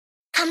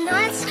I'm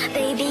nuts,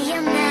 baby,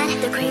 I'm mad.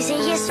 The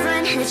craziest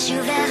run that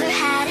you've ever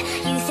had.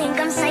 You think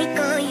I'm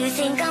psycho, you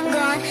think I'm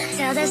gone.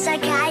 Tell the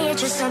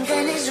psychiatrist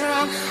something is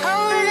wrong.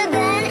 Over the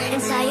bed,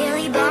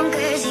 entirely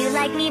bonkers. You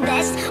like me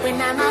best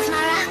when I'm off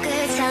my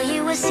rocker. Tell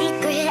you a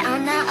secret,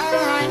 I'm not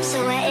alarmed.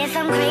 So what if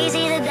I'm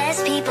crazy, the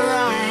best people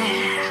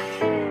are.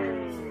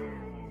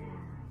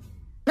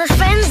 My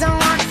friends don't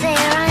walk, they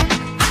run.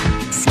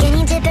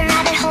 Skinny dipping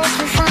rabbit holes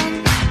for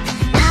fun.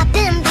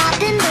 Poppin'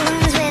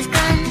 balloons with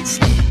guns.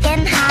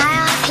 Getting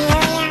high off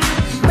helium.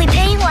 We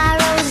paint while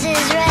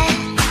roses red.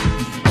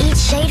 Each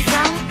shade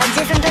from a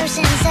different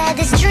person said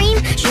this dream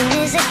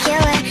is a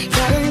killer.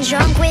 Getting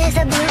drunk with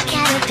a blue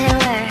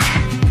caterpillar.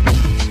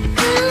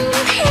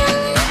 I'm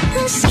peeling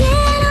the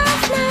skin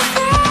off my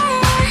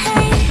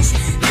face.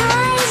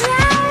 'Cause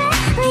I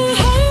really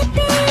hate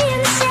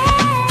being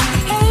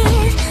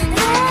safe.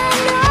 The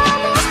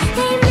normals,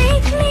 they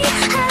make me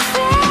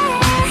afraid.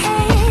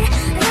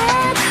 The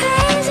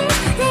crazies,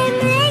 they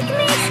make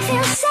me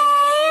feel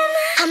sane.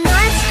 I'm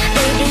nuts,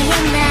 baby,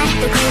 I'm mad.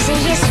 The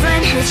craziest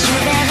run that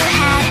you've ever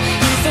had.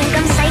 You think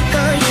I'm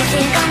psycho, you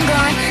think I'm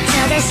gone.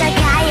 Tell the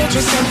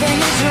psychiatrist something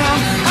is wrong.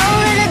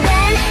 Over the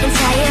bed,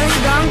 entirely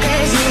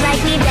bonkers. You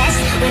like me best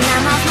when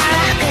I'm off my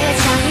rocker.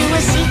 Tell you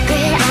a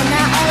secret, I'm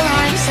not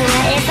alarmed. So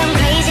what if I'm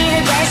crazy,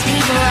 the best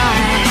people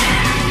are.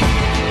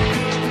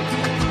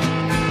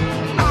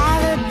 All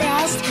the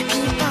best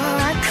people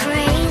are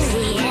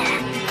crazy.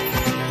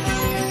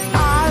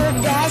 All the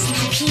best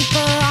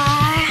people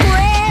are.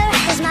 Where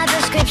is my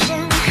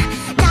prescription?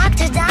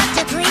 Doctor,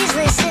 doctor, please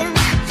listen.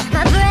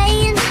 My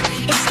brain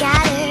is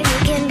scattered. You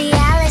can be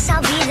Alice,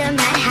 I'll be the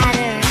Mad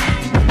Hatter.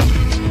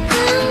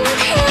 I'm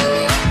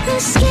peeling the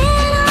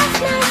skin off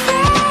my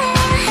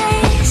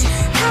face.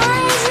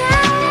 'Cause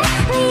I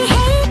really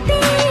hate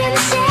being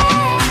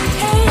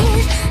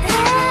safe. The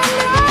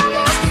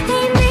normals,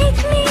 they make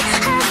me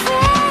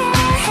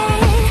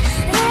afraid.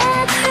 The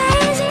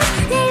crazies,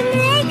 they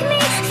make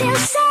me feel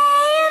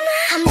sane.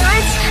 I'm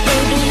nuts,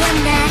 baby, I'm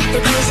mad. The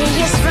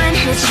craziest run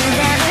that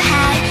you've ever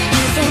had.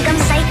 You think I'm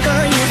psycho,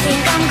 you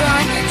think I'm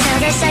gone. Tell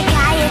the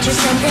psychiatrist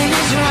something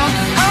is wrong.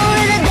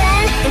 Over the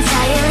bed,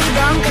 entirely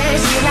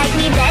bonkers. You like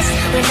me best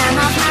when I'm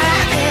off my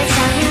rocker.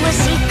 Tell you a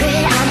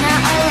secret, I'm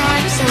not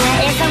alarmed. So what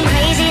if I'm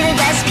crazy, the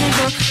best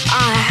people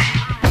are.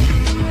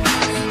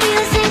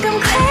 You think I'm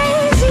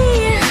crazy,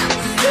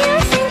 you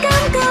think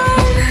I'm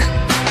gone.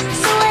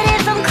 So what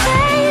if I'm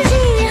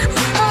crazy,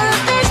 all the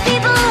best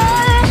people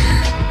are.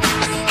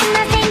 And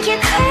I think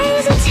you're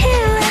crazy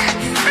too,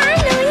 I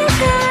know you're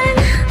gone.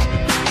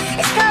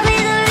 It's probably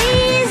the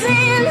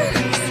reason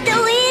that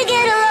we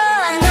get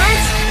along.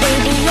 Nuts,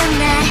 baby, I'm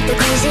mad. The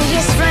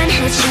craziest run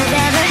that you've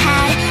ever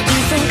had. You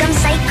think I'm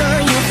psycho,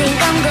 you think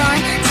I'm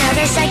gone. Tell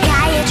the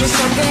psychiatrist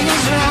something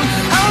is wrong.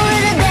 Over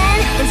the bed,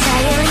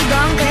 entirely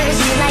bonkers.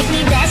 You like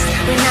me best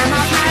when I'm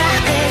off my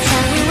rocker.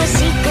 Tell you a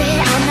secret,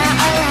 I'm not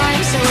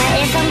alarmed. So what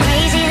if I'm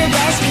crazy, the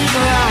best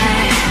people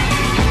are.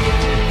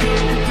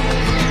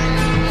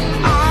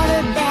 All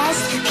the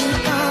best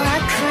people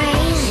are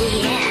crazy.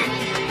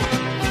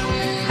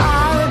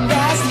 All the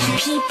best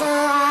people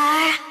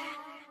are.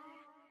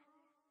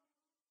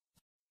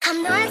 I'm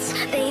nuts,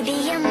 baby,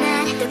 I'm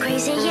mad. The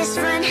craziest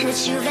run that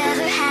you've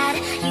ever had.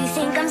 You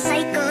think I'm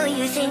psycho,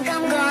 you think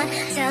I'm gone.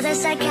 Tell the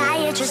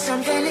psychiatrist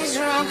something is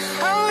wrong.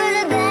 Over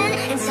the bed,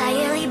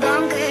 entirely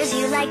bonkers.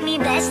 You like me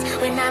best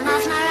when I'm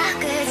off my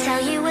rocker.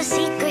 Tell you a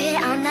secret,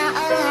 I'm not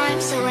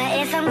alarmed. So what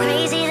if I'm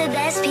crazy, the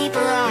best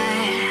people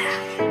are.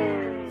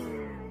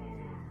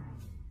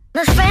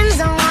 My friends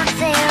don't walk,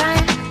 they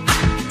run.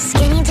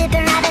 Skinny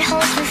dipping rabbit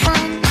holes for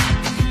fun.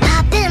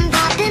 Poppin'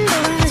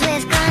 balloons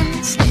with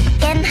guns.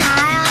 Getting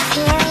high off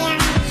helium.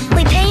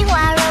 We paint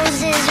while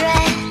roses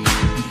red.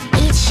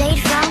 Each shade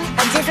from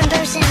a different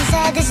person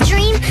said this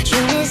dream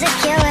is a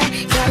killer.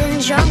 Getting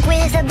drunk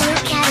with a blue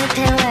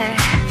caterpillar.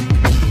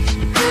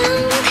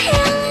 I'm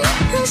peeling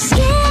the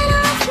skin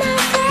off my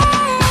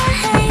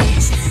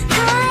face.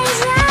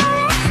 'Cause I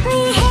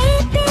really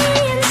hate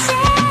being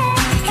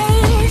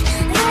safe.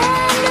 The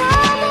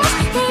normals,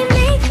 they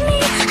make me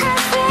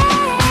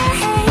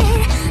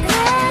afraid.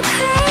 The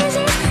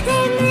crazies,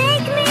 they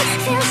make me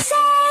feel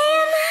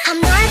sane. I'm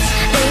nuts,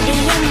 baby,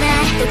 I'm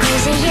mad. The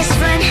craziest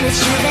run that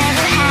you've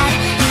ever had.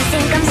 You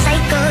think I'm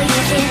psycho, you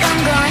think I'm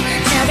gone.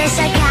 Tell the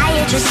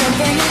psychiatrist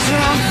something is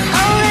wrong.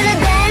 Over the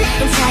bed,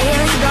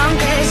 entirely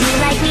bonkers. You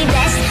like me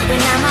best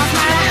when I'm off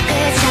my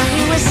rocker. Tell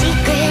you a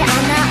secret,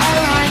 I'm not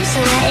alarmed. So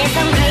what if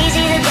I'm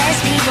crazy, the best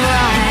people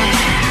are.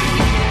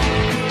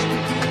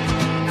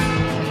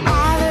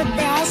 All the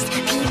best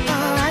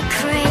people are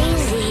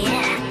crazy.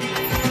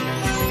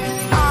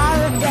 All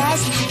the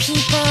best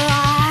people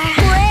are.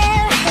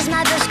 Where is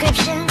my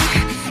prescription?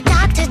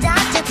 Doctor,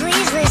 doctor,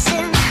 please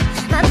listen.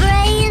 My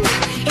brain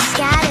is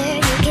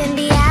scattered. You can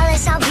be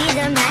Alice, I'll be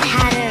the Mad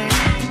Hatter.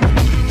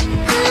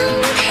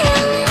 I'm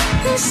peeling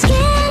the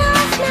skin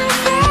off my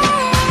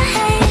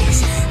face.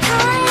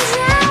 'Cause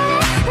I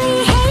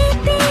really hate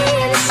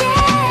being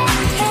safe.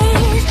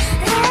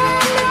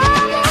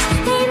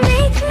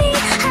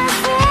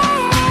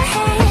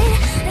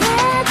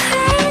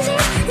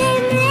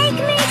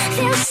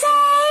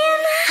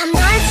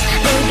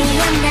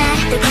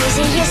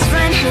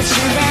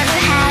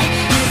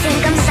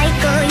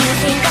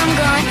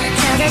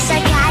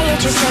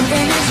 psychiatrist,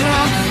 something is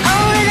wrong.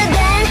 Over the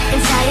bed,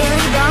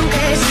 entirely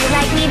bonkers. You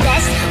like me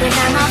best when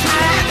I'm off my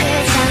rocker.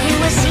 Tell you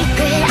a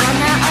secret, I'm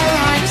not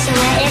alarmed. So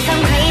what if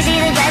I'm crazy?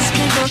 The best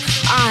people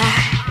are.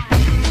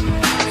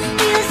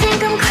 You think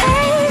I'm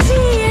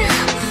crazy?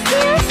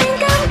 You think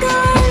I'm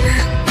gone?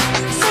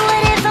 So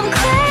what if I'm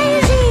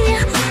crazy?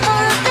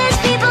 All the best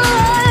people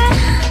are.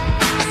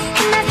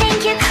 And I think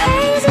you're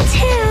crazy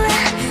too.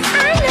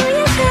 I know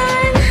you're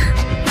gone.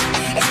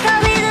 It's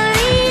probably the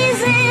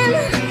reason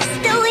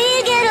that we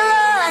get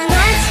along.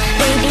 Nuts,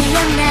 baby,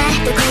 I'm not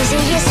the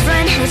craziest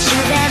friend that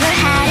you've ever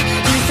had.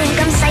 You think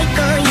I'm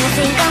psycho, you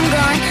think I'm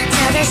gone.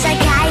 Tell the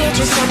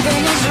psychiatrist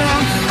something is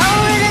wrong.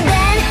 Over the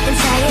bed,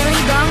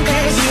 entirely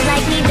bonkers. You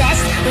like me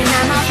best when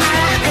I'm off my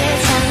rocker.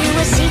 Tell you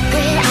a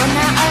secret, I'm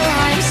not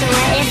alarmed. So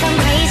what if I'm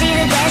crazy?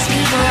 The best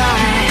people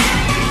are.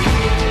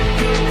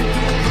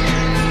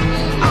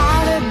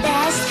 All the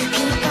best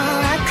people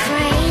are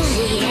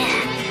crazy.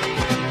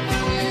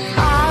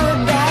 All the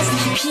best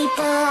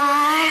people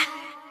are.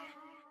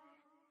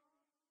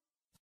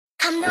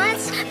 I'm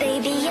nuts,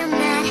 baby, I'm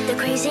not the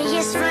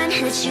craziest friend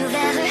that you've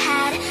ever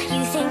had.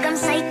 You think I'm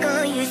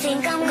psycho, you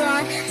think I'm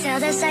gone. Tell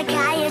the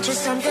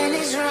psychiatrist something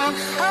is wrong.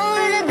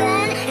 Over the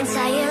bed,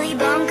 entirely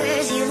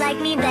bonkers. You like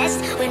me best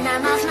when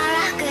I'm off my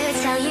rocker.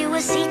 Tell you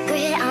a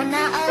secret, I'm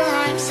not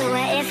alarmed. So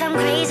what if I'm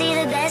crazy?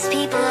 The best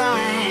people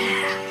are.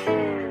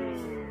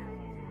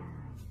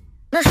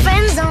 My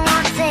friends don't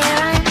walk, they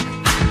run.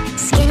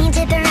 Skinny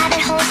dipping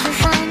rabbit holes for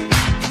fun.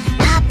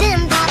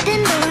 Poppin'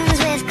 balloons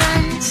with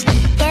guns.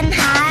 Getting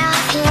high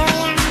off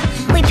helium.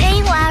 We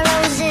paint while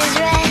roses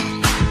red.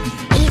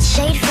 Each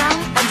shade from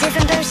a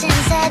different person.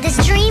 Said this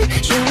dream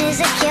is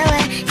a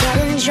killer.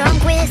 Getting drunk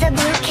with a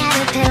blue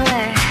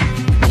caterpillar.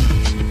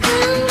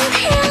 I'm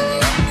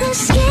peeling the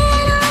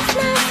skin off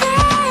my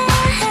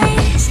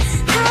face.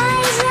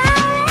 'Cause I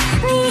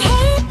really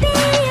hate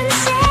being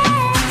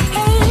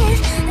safe.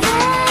 The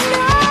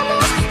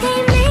normals, they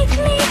make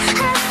me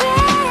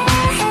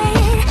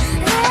afraid.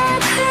 The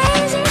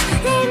crazies,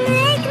 they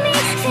make me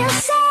feel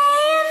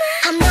sane.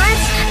 I'm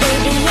nuts,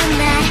 baby, I'm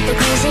not the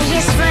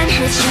craziest friend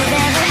that you've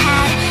ever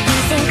had. You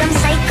think I'm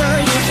psycho,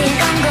 you think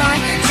I'm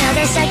gone. Tell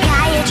the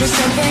psychiatrist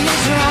something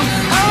is wrong.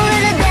 Over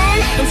the bed,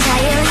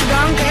 entirely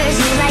bonkers.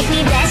 You like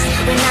me best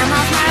when I'm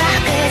off my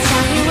rocker.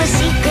 Tell you a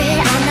secret,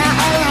 I'm not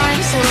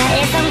alarmed. So what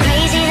if I'm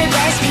crazy? The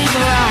best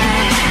people are.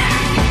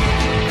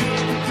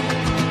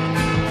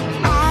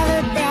 All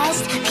the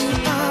best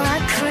people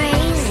are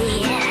crazy.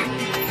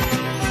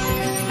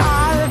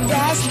 All the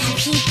best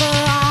people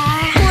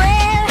are.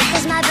 Where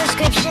is my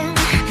prescription?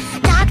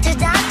 Doctor,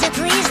 doctor,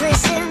 please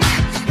listen.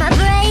 My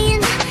brain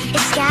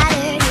is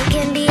scattered. You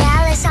can be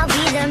Alice, I'll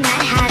be the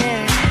Mad Hatter.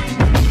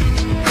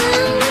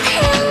 I'm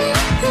peeling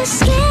the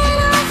skin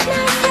off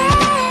my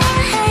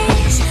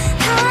face.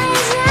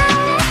 'Cause I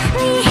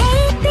really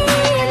hate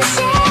being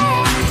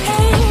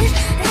safe.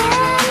 The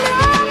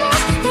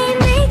normals, they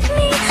make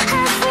me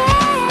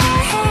afraid.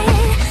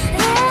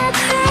 The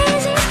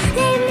crazies,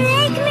 they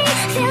make me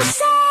feel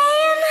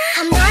sane.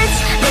 I'm nuts,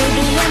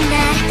 baby, I'm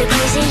not the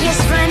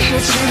craziest friend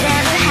that you've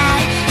ever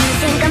had. You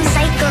think I'm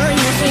psycho,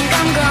 you think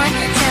I'm gone.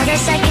 Tell the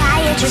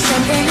psychiatrist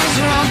something is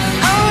wrong.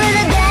 Over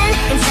the bed,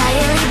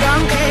 entirely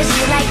bonkers.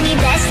 You like me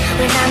best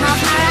when I'm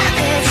off my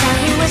rocker. Tell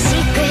you a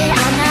secret,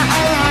 I'm not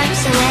alarmed.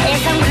 So what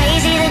if I'm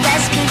crazy? The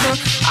best people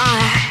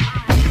are.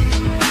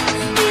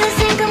 You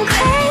think I'm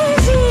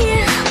crazy,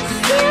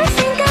 you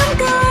think I'm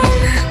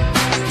gone.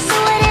 So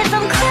what if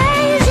I'm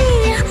crazy?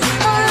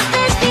 All the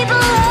best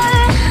people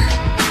are.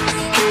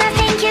 And I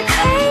think you're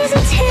crazy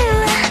too.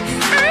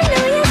 I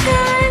know you're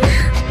gone.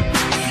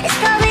 It's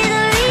probably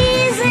the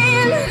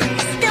reason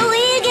that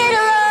we get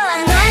along.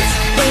 Nuts,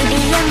 baby,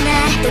 I'm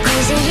not the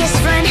craziest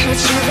friend that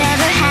you've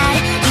ever had.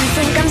 You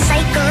think I'm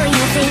psycho,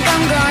 you think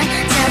I'm gone.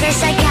 Tell the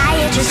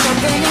psychiatrist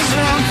something is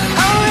wrong.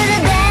 Over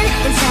the bed,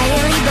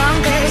 entirely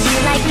bonkers. You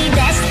like me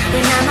best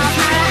when I'm off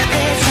my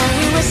rocker. Tell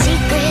you a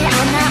secret,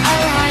 I'm not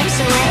alarmed.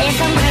 So what if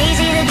I'm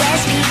crazy? The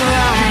best people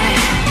are.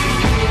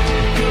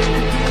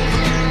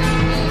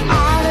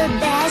 All the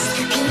best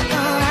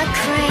people are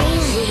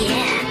crazy.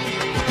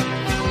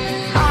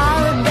 All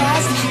the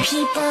best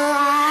people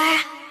are.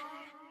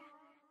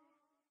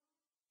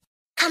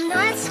 I'm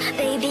nuts,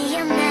 baby,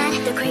 I'm not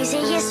the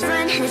craziest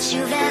friend that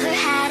you've ever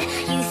had.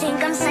 You think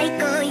I'm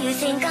psycho, you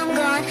think I'm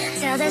gone.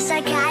 Tell the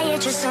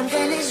psychiatrist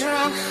something is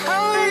wrong.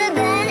 Over the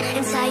bed,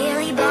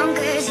 entirely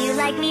bonkers. You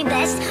like me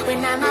best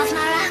when I'm off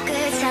my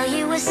rocker. Tell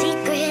you a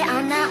secret,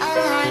 I'm not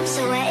alarmed.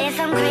 So what if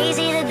I'm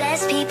crazy? The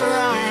best people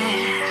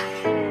are.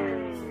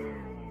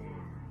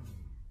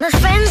 My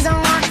friends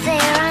don't walk,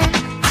 they run.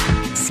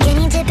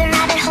 Skinny dipping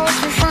rabbit holes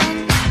for fun.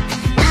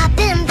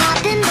 Poppin'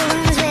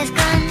 balloons with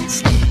guns.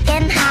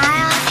 Getting high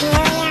off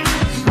helium.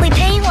 We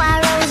paint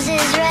while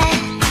roses red.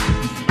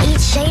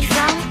 Each shade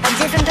from a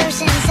different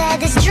person. Said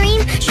this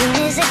dream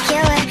is a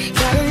killer.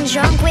 Getting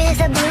drunk with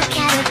a blue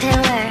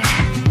caterpillar.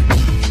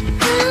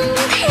 I'm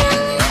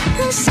peeling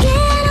the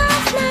skin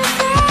off my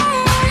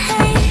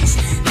face.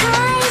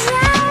 'Cause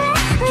I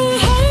really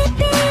hate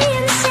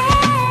being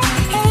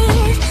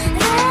safe.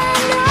 The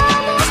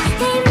normals,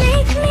 they make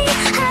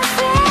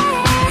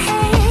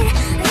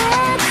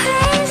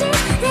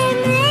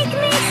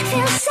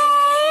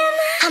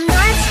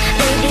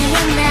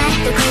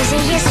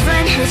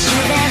that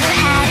you've ever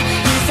had.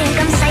 You think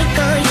I'm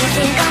psycho, you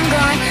think I'm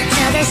gone.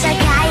 Tell the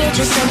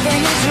psychiatrist something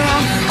is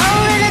wrong.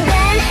 Over the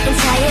bed,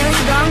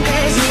 entirely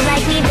bonkers. You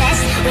like me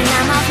best when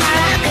I'm off my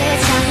rocker.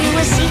 Tell you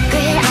a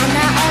secret, I'm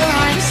not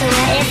alarmed. So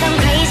what if I'm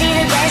crazy,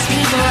 the best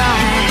people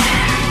are.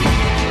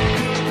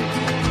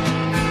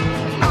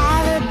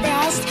 All the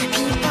best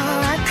people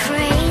are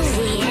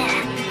crazy.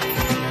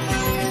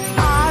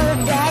 All the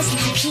best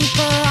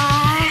people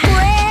are.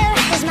 Where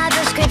is my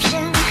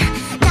prescription?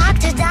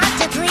 Doctor,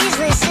 doctor, please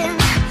listen.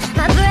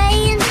 My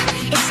brain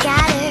is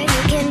scattered.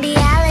 You can be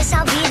Alice,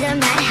 I'll be the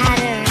Mad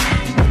Hatter.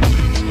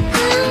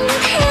 I'm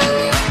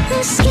peeling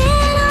the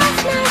skin off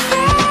my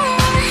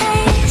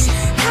face,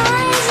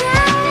 'cause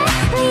I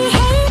really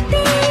hate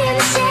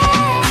being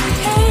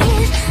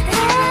safe.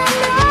 The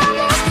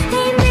numbers,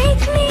 they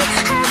make me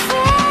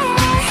afraid.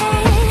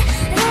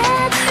 The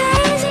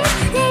crazies,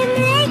 they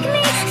make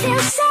me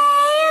feel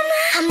sane.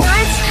 I'm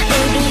nuts,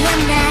 baby,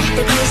 I'm mad.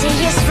 The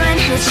craziest friend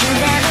that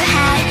you've ever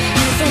had.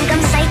 You think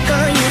I'm psycho,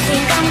 you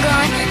think I'm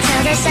gone.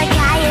 Tell the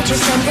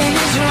psychiatrist something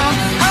is wrong.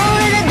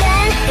 Over the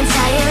bed,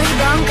 entirely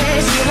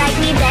bonkers. You like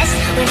me best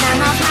when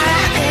I'm off my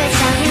rocker.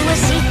 Tell you a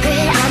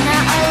secret, I'm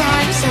not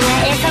alarmed. So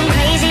what if I'm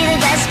crazy, the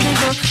best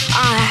people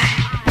are.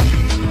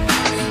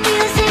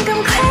 You think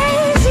I'm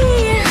crazy,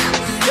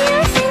 you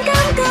think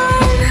I'm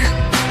gone.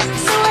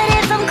 So what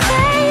if I'm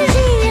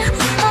crazy,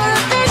 all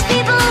the best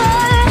people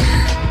are.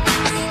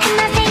 And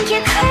I think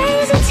you're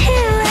crazy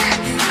too,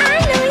 I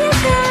know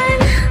you're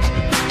gone.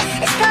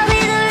 It's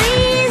probably the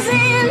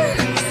reason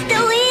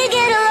that we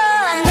get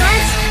along.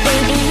 Nuts,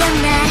 baby, I'm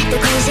mad. The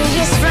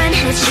craziest friend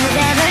that you've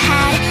ever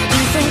had.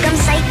 You think I'm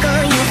psycho,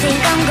 you think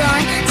I'm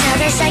gone. Tell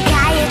the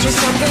psychiatrist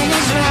something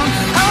is wrong.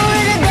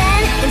 Over the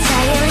bed,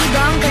 entirely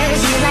bonkers.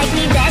 You like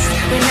me best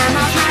when I'm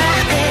off my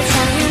rocker.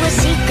 Tell you a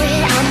secret,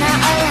 I'm not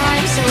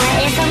alarmed. So what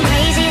if I'm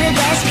crazy, the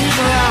best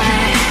people are.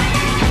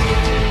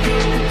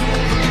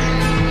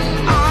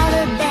 All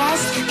the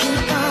best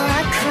people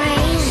are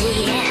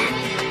crazy.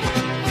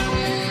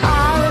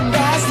 All the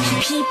best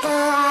people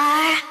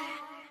are.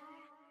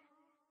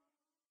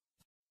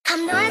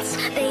 I'm nuts,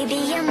 baby,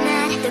 I'm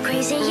mad. The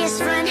craziest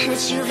friend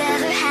that you've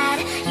ever had.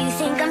 You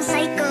think I'm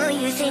psycho,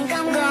 you think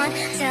I'm gone.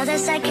 Tell the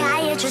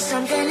psychiatrist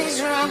something is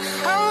wrong.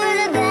 Over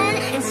the bed,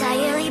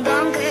 entirely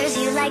bonkers.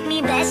 You like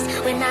me best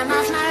when I'm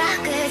off my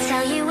rocker.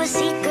 Tell you a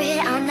secret,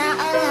 I'm not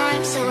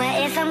alarmed. So what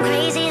if I'm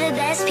crazy, the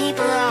best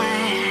people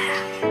are.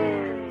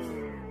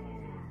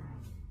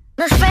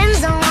 My friends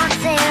don't walk,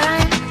 they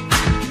run.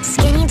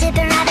 Skinny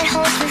dipping rabbit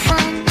holes for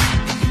fun.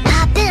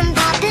 Poppin',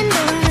 poppin'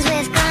 balloons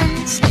with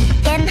guns.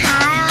 Getting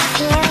high off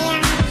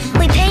helium.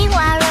 We paint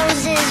white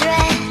roses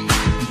red.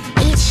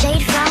 Each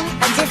shade from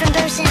a different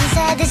person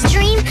said this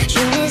dream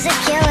is a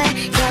killer.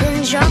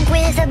 Getting drunk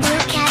with a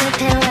blue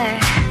caterpillar.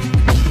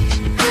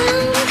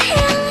 I'm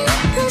peeling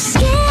the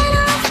skin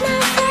off my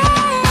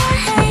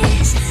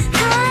face,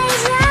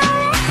 'cause I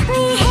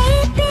really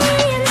hate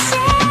being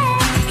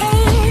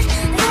safe.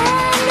 The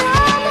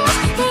numbers,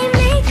 they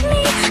make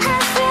me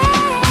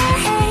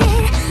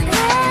afraid.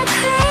 The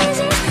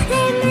crazies,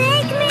 they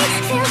make me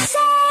feel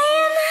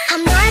sane.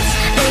 I'm nuts,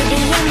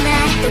 baby, I'm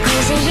mad. The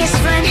craziest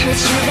friend that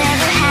you've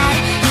ever had.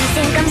 You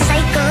think I'm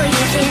psycho,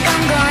 you think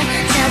I'm gone.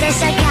 Tell the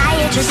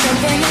psychiatrist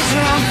something is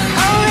wrong.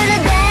 Over the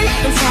bed,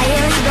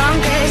 entirely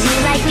bonkers. You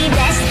like me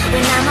best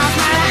when I'm off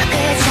my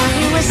rocker. Tell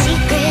you a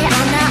secret,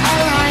 I'm not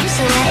alarmed.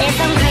 So what if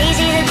I'm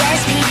crazy, the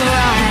best people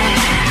are.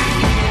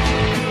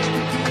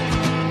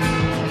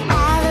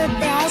 All the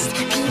best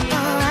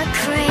people are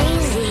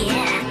crazy.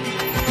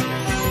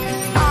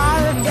 All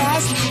the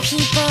best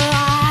people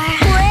are.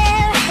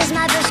 Where is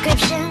my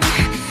prescription?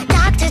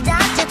 Doctor,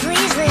 doctor,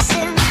 please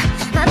listen.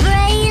 My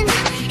brain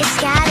is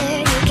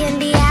scattered. You can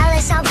be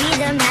Alice, I'll be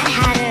the Mad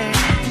Hatter.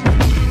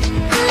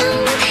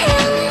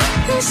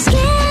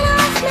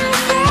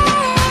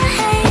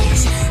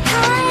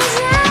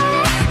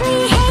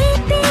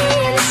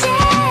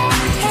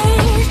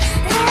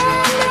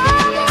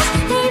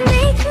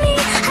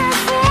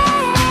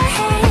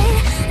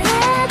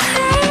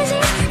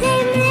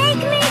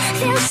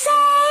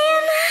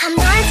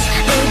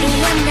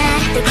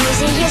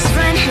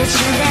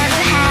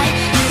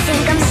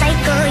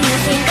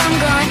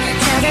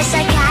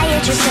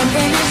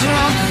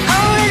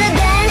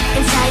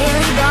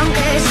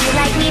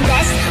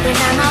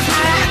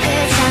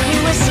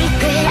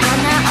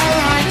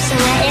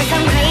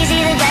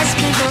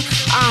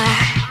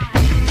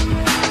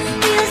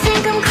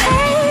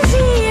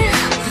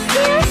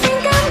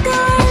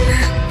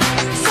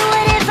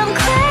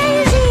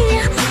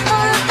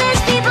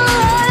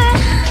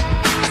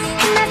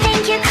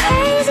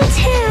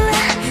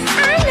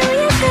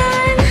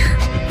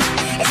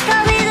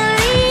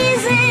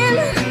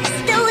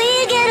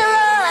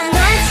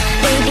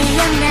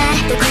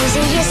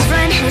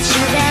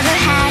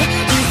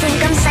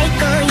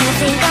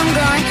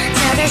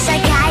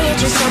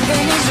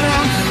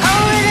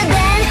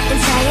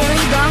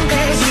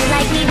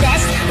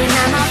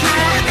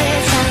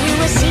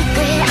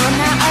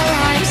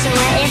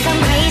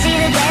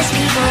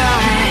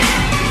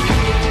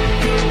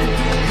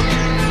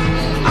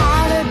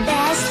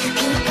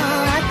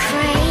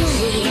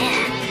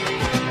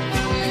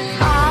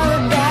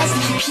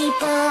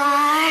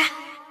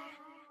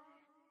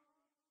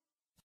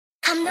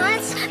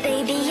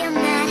 baby, I'm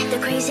mad. The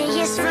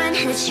craziest run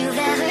that you've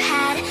ever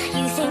had.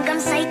 You think I'm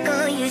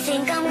psycho, you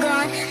think I'm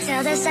gone.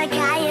 Tell the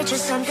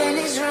psychiatrist something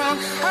is wrong.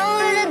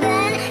 Over the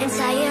bed,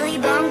 entirely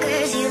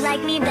bonkers. You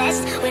like me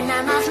best when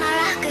I'm off my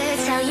rocker.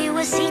 Tell you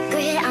a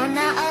secret, I'm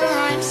not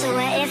alarmed. So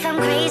what if I'm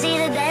crazy?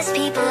 The best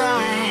people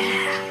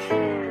are.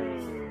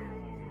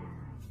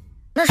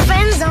 My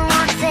friends don't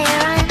walk, they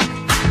run.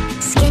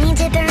 Skinny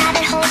dipping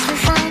rabbit holes for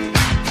fun.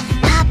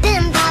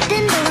 Poppin'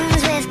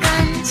 balloons with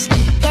guns.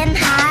 Getting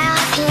high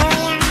off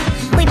helium.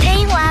 We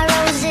paint while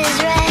roses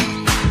red.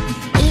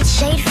 Each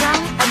shade from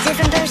a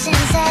different person.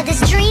 Said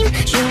this dream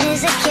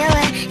is a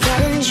killer.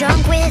 Getting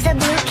drunk with a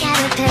blue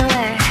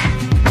caterpillar.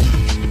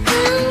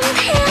 I'm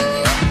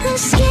peeling the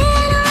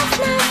skin off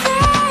my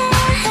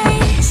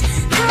face.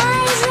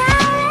 'Cause I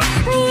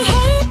really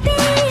hate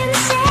being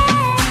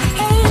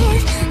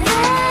safe. The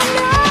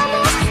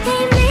normals,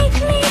 they make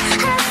me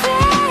afraid.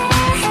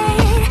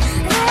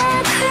 The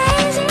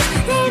crazies,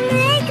 they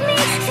make me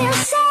feel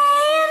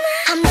sane.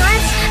 I'm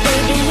nuts,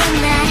 baby, I'm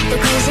mad. The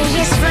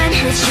craziest run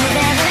that you've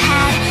ever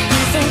had.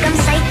 You think I'm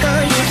psycho,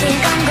 you think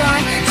I'm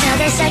gone. Tell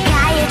the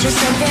psychiatrist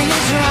something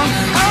is wrong.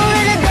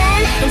 Over the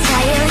bed,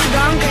 entirely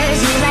bonkers.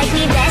 You like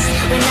me best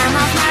when I'm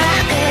off my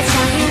rocker.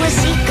 Tell you a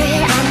secret,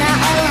 I'm not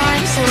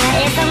alarmed. So what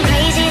if I'm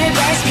crazy? The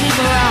best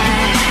people are.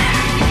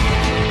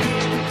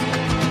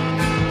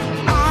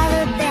 All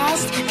the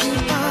best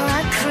people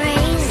are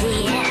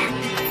crazy.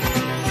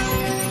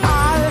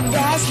 All the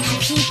best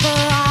people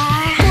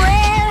are.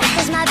 Where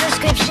is my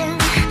prescription?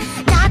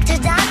 Doctor,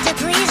 doctor,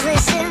 please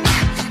listen.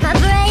 My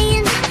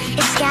brain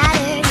is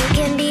scattered. You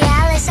can be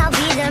Alice, I'll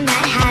be the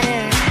Mad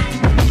Hatter.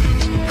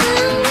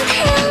 I'm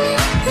peeling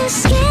the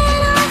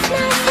skin off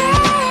my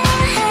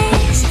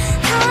face.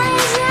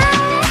 'Cause I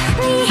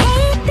really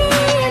hate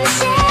being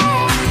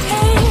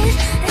safe.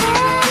 The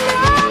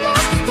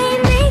normals, they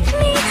make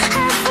me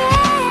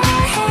afraid.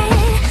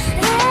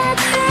 The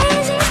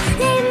crazies,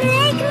 they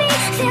make me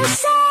feel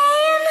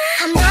sane.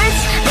 I'm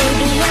nuts,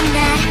 baby, I'm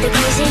mad. The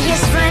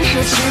craziest run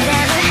that you've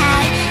ever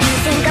had. You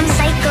think I'm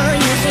psycho,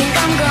 you think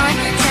I'm gone.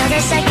 Tell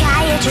the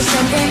psychiatrist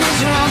something is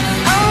wrong.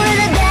 Over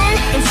the bed,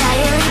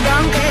 entirely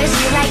bonkers.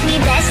 You like me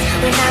best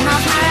when I'm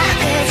off my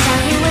rocker.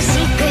 Tell you a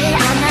secret,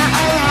 I'm not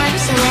alarmed.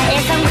 So what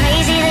if I'm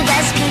crazy? The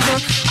best people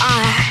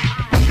are.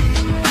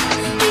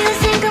 You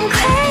think I'm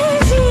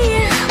crazy,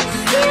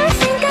 you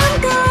think I'm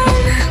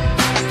gone.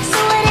 So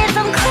what if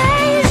I'm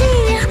crazy?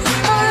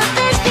 All the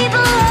best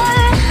people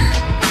are.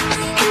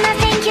 And I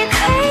think you're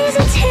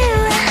crazy too.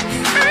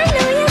 I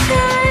know you're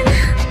gone.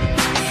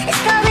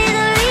 It's probably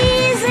the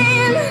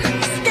reason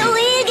that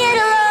we get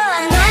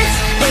along. Nuts,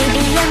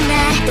 baby, I'm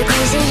mad. The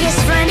craziest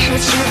run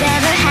that you've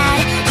ever had.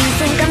 You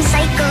think I'm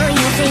psycho,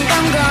 you think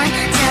I'm gone.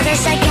 Tell the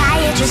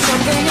psychiatrist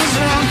something is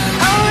wrong.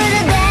 Over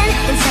the bed,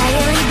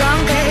 entirely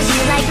bonkers.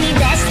 You like me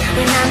best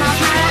when I'm off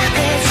my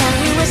rocker. Tell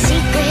you a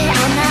secret,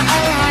 I'm not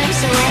alarmed.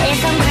 So what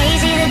if I'm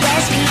crazy? The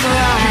best people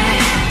are.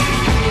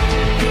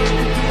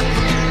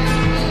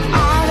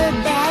 All the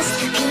best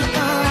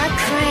people are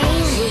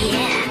crazy.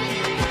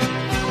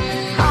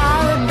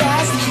 All the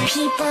best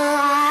people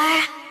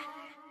are.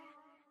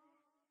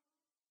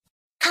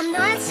 I'm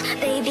nuts,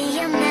 baby,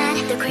 I'm mad.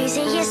 The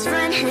craziest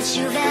run that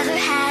you've ever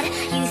had.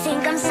 You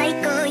think I'm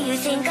psycho, you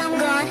think I'm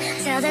gone.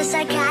 Tell the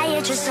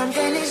psychiatrist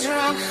something is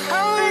wrong.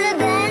 Over the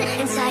bed,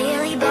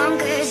 entirely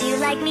bonkers. You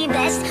like me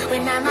best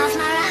when I'm off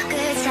my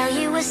rocker. Tell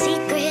you a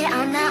secret,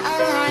 I'm not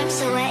alarmed.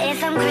 So what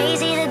if I'm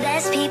crazy? The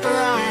best people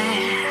are.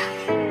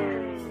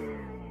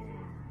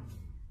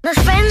 My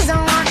friends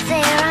don't walk,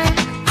 they run.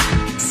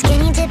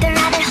 Skinny dipping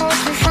rabbit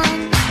holes for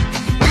fun.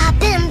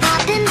 Poppin'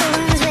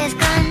 balloons with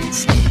guns.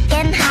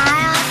 Getting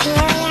high off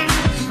helium.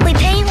 We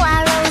paint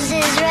while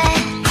roses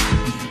red.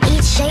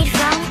 Each shade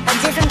from a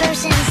different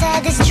person. Said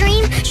this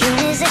dream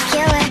is a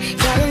killer.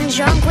 Getting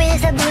drunk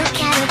with a blue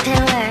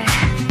caterpillar.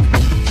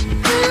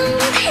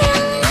 I'm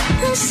peeling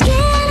the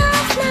skin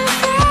off my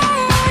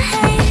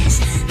face.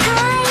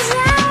 'Cause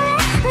I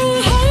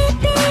really hate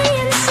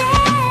being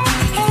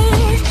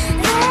safe.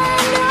 The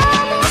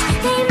normals,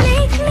 they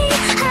make me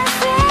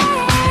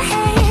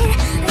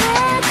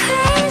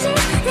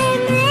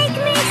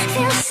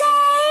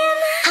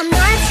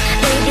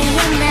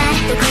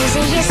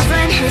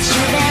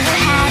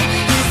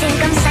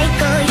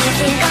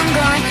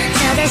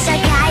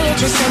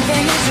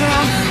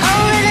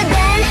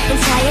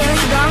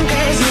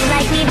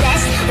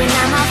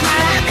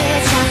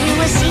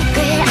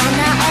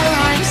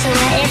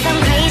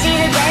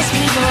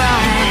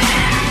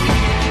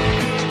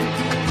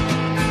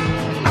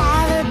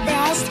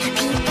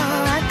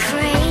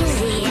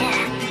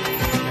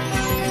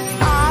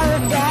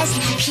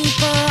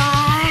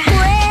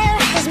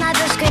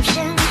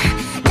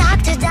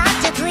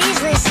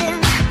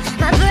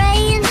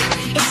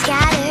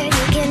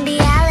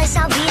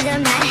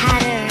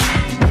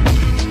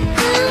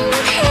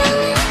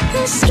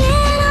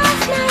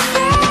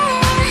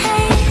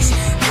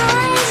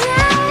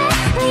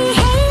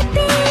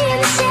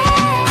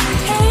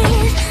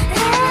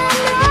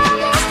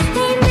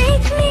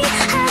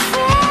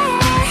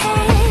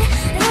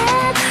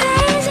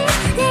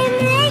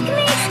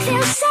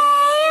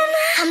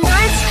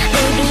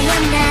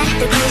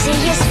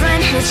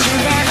that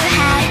you've ever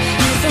had.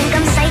 You think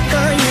I'm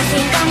psycho, you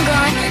think I'm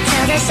gone.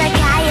 Tell the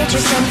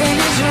psychiatrist something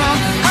is wrong.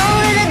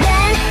 Over the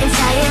bed,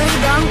 entirely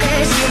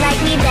bonkers. You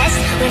like me best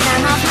when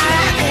I'm off my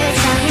rocker.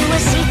 Tell you a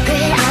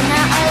secret, I'm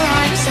not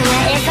alarmed. So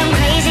what if I'm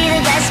crazy?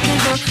 The best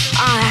people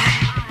are.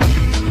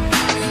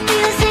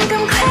 You think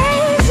I'm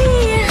crazy,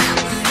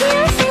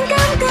 you think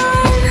I'm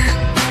gone.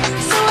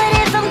 So what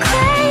if I'm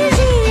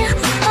crazy?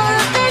 All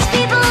the best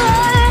people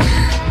are.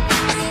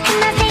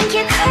 And I think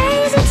you're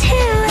crazy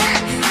too.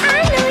 I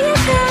know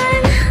you're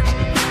gone.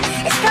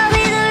 It's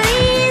probably the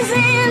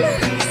reason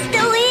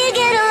that we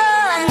get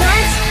along.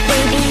 Nuts,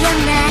 baby, I'm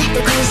not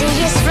the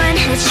craziest friend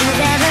that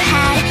you've ever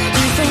had.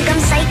 You think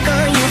I'm psycho,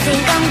 you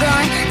think I'm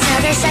gone.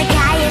 Tell the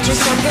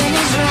psychiatrist something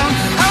is wrong.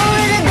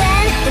 Over the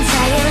bed,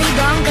 entirely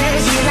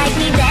bonkers. You like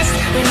me best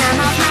when I'm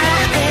off my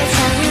rocker.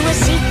 Tell you a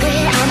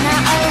secret, I'm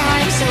not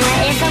alarmed. So what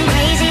if I'm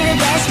crazy? The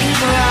best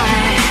people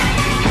are.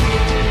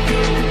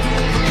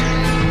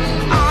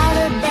 All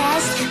the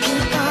best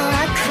people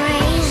are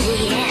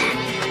crazy.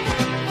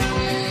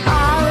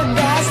 All the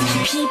best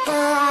people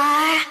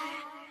are.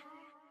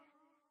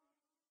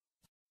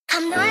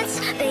 I'm nuts,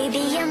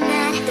 baby, I'm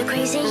not the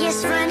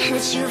craziest friend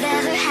that you've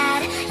ever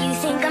had. You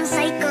think I'm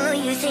psycho,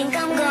 you think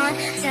I'm gone.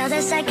 Tell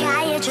the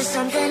psychiatrist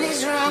something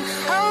is wrong.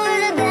 Over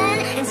the bed,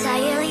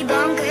 entirely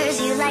bonkers.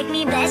 You like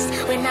me best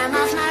when I'm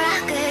off my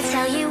rocker.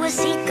 Tell you a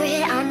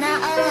secret, I'm not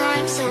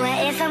alarmed. So what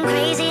if I'm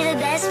crazy? The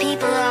best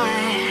people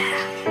are.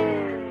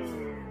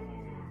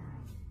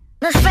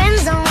 My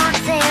friends don't walk,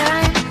 they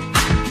run.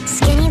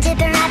 Skinny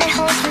dipping rabbit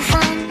holes for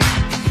fun.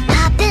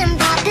 Poppin'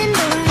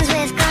 balloons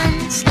with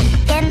guns.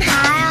 Getting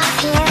high off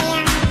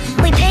helium.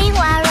 We paint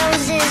while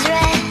roses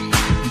red.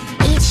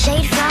 Each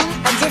shade from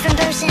a different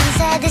person.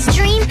 Said this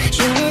dream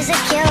is a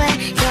killer.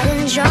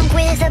 Getting drunk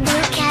with a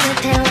blue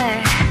caterpillar.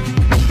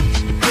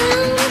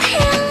 I'm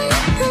peeling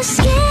the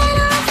skin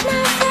off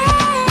my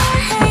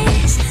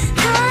face.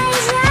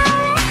 'Cause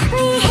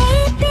we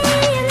hate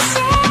being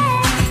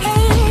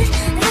safe.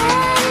 The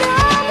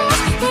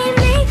normals, they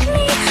make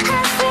me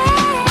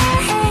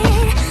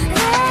afraid.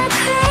 The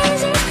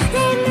crazy,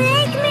 they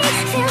make me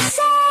feel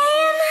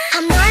sane.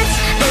 I'm nuts,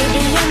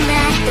 baby, I'm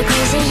not the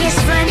craziest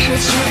friend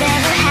that you've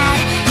ever had.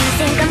 You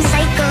think I'm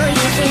psycho,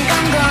 you think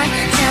I'm gone.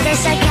 Tell the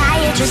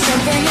psychiatrist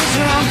something is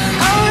wrong.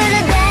 Over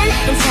the bed,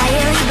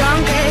 entirely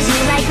bonkers.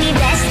 You like me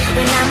best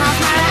when I'm off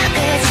my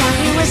rocker. Tell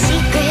you a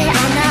secret,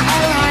 I'm not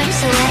alarmed.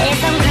 So what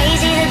if I'm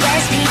crazy? The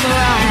best people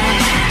are.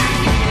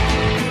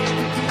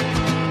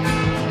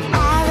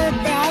 All the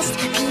best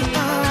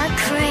people are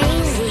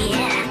crazy.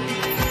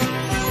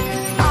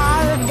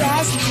 All the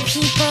best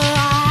people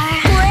are.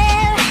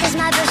 Where is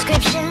my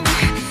prescription?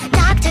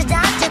 Doctor,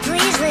 doctor,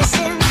 please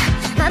listen.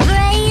 My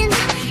brain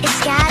is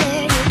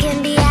scattered. You can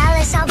be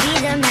Alice, I'll be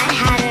the Mad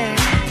Hatter.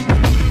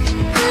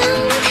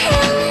 I'm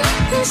peeling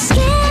the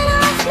skin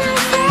off my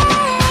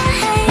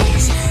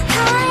face.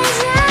 'Cause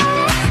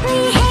we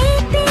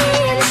hate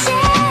being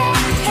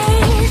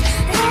safe.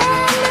 The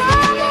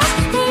normals,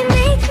 they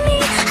make me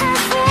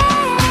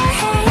afraid.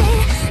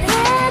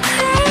 The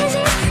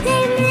crazy,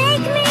 they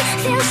make me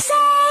feel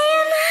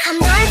sane. I'm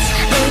nuts,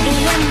 baby,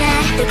 I'm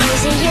not the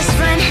craziest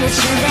friend that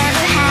you've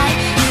ever had.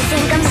 You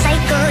think I'm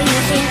psycho, you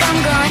think I'm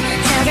gone.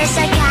 Tell the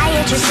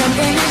psychiatrist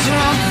something is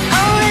wrong.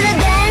 Over the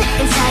bed,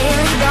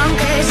 entirely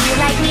bonkers. You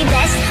like me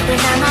best when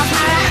I'm off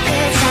my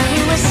rocker. Tell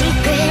you a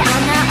secret,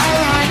 I'm not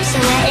alarmed. So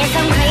what if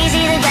I'm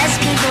crazy? The best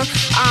people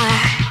are.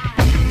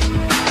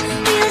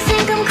 You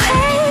think I'm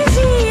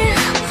crazy,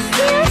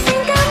 you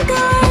think I'm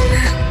gone.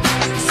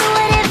 So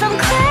what if I'm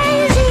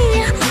crazy?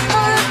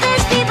 All the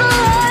best people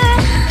are.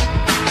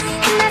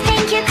 And I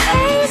think you're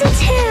crazy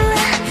too.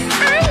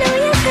 I know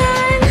you're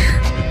gone.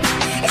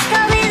 It's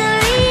probably the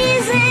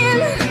reason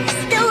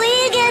that we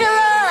get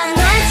along.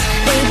 Nuts,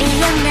 baby,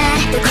 I'm not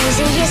the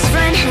craziest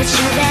friend that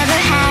you've ever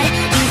had.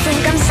 You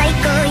think I'm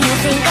psycho, you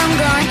think I'm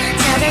gone.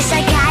 Tell the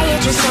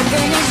psychiatrist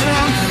something is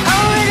wrong.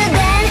 Over the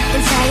bed,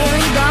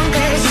 entirely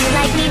bonkers. You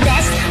like me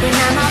best when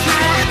I'm off my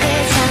rocker.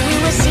 Tell you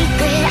a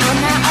secret, I'm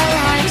not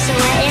alarmed. So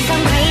what if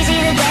I'm crazy?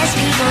 The best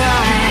people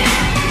are.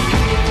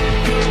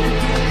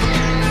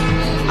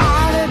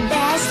 All the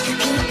best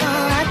people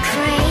are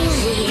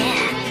crazy.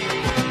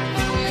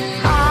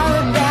 All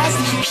the best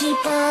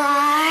people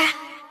are.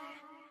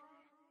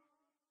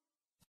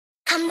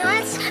 I'm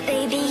nuts,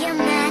 baby, I'm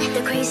not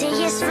the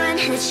craziest friend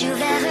that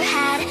you've ever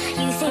had.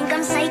 You think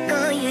I'm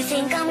psycho, you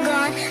think I'm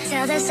gone.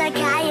 Tell the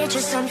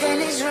psychiatrist something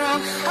is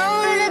wrong.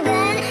 Over the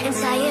bed,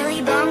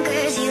 entirely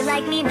bonkers. You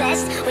like me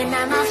best when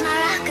I'm off my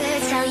rocker.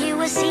 Tell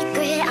you a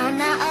secret, I'm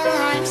not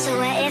alarmed. So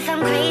what if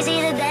I'm crazy?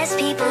 The best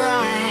people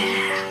are.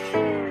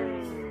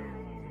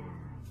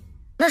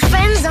 My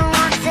friends don't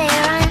walk, they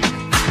run.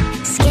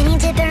 Skinny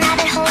dipping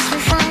rabbit holes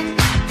for fun.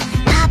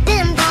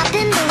 Poppin'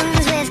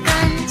 balloons with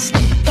guns.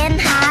 Getting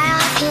high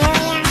off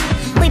helium.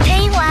 We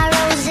paint while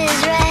roses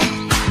red.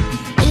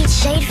 Each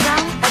shade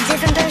from a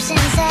different person.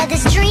 Said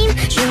this dream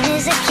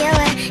is a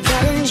killer.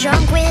 Getting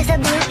drunk with a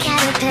blue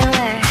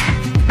caterpillar.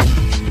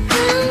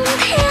 I'm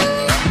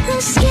peeling the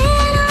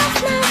skin off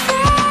my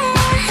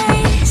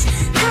face.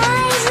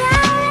 'Cause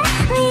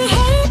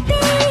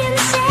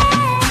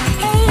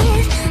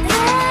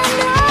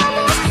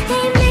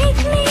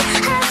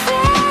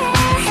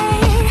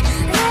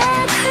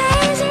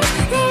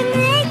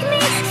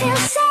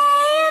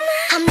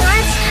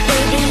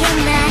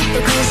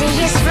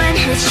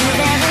that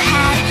you've ever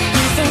had.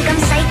 You think I'm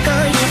psycho,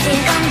 you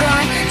think I'm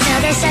gone.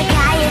 Tell the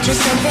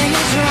psychiatrist something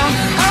is wrong.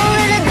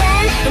 Over the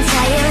bed,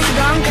 entirely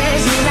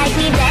bonkers. You like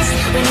me best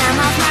when I'm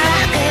off my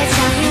rocker.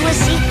 Tell you a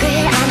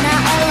secret, I'm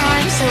not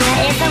alarmed. So what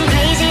if I'm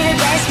crazy, the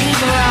best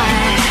people are.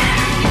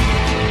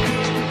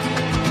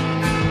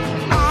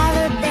 All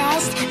the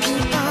best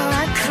people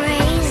are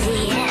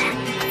crazy.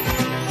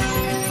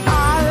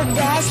 All the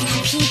best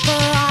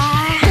people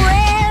are.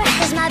 Where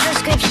is my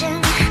prescription?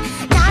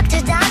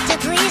 Doctor, doctor,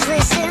 please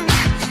listen.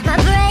 My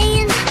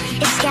brain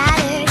is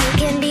scattered. You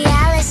can be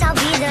Alice, I'll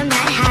be the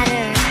Mad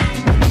Hatter.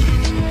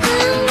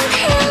 I'm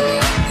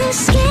peeling the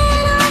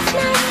skin off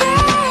my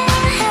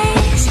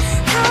face,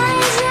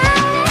 'cause I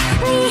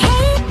really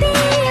hate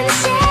being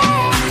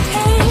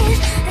safe.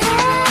 The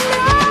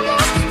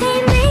numbers, they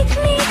make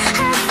me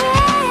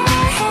afraid.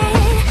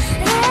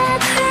 The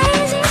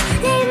crazies,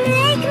 they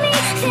make me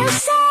feel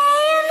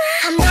sane.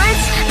 I'm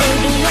nuts,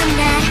 baby, I'm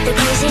mad. The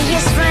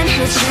craziest friend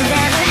that you've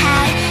ever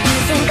had. You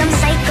think I'm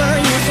psycho,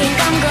 you think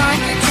I'm gone.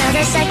 Tell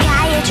the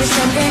psychiatrist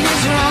something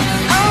is wrong.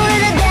 Over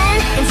the bed,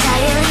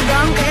 entirely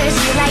bonkers.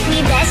 You like me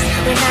best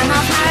when I'm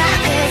off my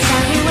rocker.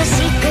 Tell you a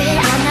secret,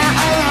 I'm not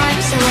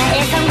alarmed. So what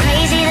if I'm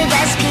crazy, the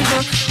best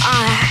people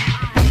are.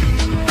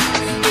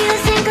 You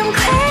think I'm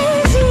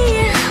crazy,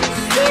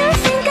 you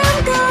think I'm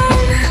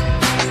gone.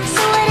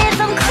 So what if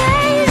I'm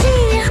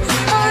crazy,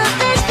 all the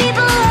best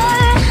people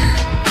are.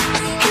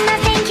 And I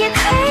think you're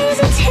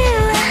crazy too,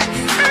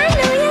 I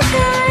know you're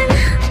gone.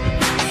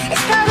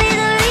 It's probably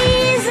the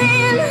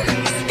reason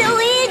that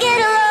we get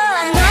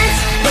along. Nuts,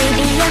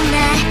 baby, I'm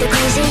mad. The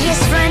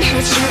craziest friend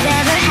that you've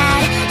ever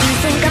had. You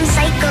think I'm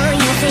psycho,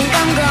 you think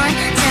I'm gone.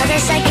 Tell the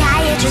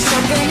psychiatrist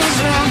something is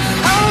wrong.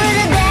 Over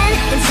the bed,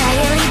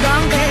 entirely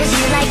bonkers.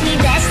 You like me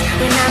best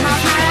when I'm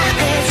off my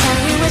rocker. Tell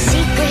you a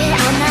secret,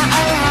 I'm not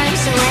alarmed.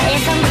 So what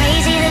if I'm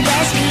crazy, the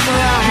best people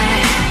are.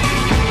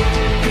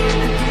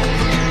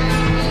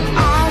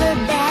 All the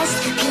best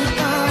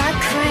people are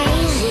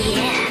crazy.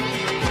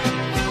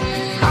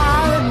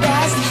 All the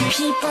best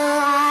people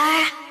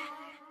are.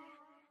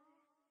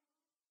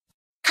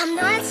 I'm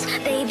nuts,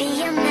 baby,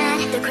 I'm mad.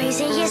 The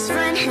craziest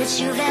friend that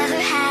you've ever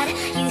had.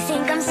 You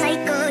think I'm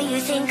psycho, you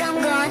think I'm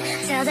gone.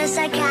 Tell the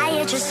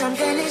psychiatrist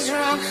something is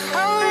wrong.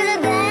 Over the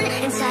bed,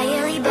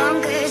 entirely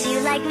bonkers. You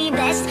like me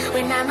best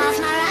when I'm off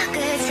my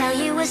rocker. Tell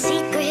you a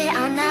secret,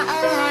 I'm not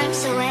alarmed.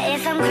 So what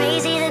if I'm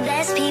crazy, the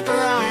best people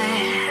are.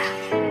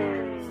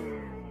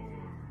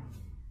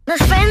 My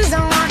friends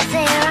don't walk,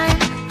 they run.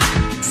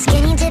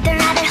 Skinny dipping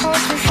rabbit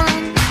holes for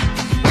fun.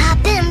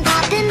 Poppin',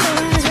 poppin'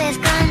 balloons with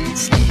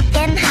guns.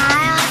 Getting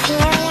high off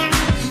helium.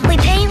 We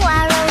paint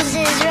white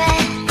roses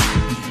red.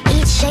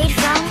 Each shade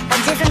from a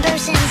different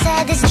person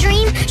said this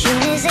dream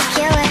is a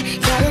killer.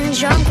 Getting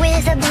drunk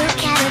with a blue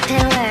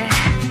caterpillar.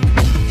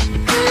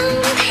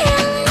 I'm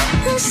peeling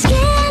the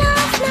skin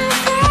off my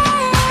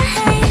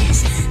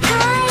face,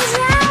 'cause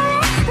I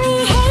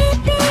really hate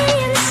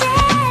being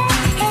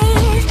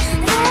safe.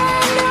 The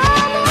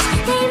numbers,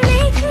 they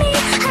make me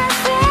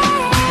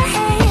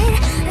afraid.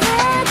 The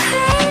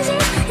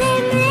crazies, they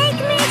make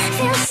me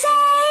feel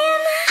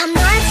sane. I'm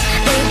nuts,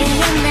 baby,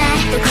 I'm mad.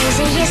 The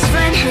craziest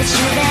friend that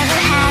you've ever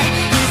had.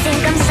 You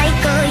think I'm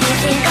psycho, you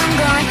think I'm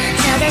gone.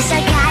 Tell the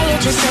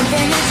psychiatrist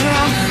something is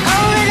wrong.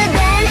 Over the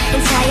bed,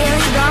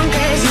 entirely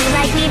bonkers. You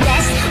like me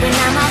best when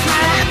I'm off my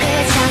rocker.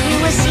 Tell you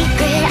a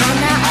secret, I'm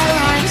not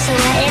alarmed. So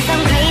what if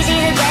I'm crazy,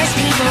 the best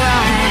people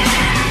are.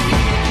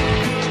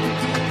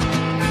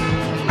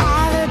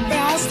 All the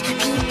best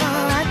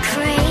people are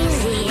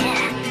crazy.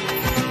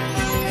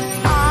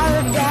 All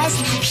the best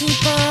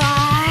people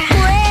are.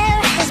 Where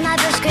is my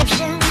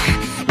prescription?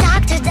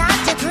 Doctor,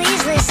 doctor,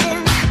 please listen.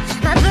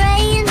 My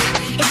brain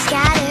is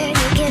scattered.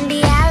 You can be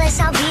Alice,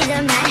 I'll be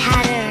the Mad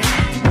Hatter.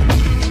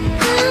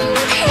 I'm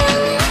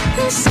peeling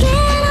the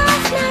skin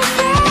off my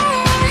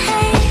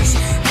face,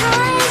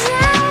 'cause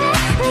I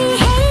really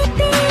hate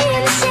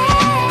being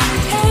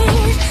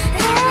safe.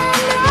 The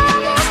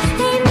numbers,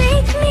 they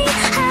make me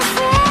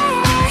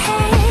afraid.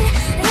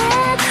 The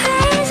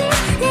crazies,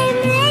 they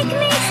make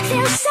me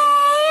feel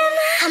sane.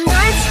 I'm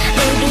nuts,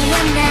 baby,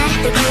 I'm mad.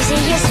 The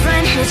craziest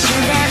friend that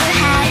you've ever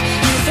had.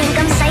 You think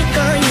I'm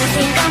psycho, you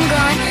think I'm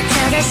gone.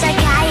 Tell the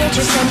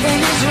psychiatrist something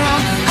is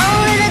wrong.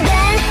 Over the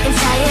bed,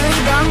 entirely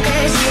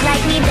bonkers. You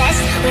like me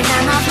best when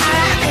I'm off my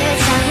rocker.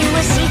 Tell you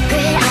a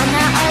secret, I'm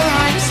not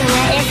alarmed. So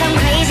what if I'm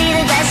crazy,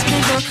 the best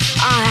people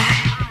are.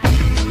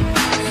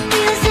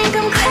 You think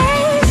I'm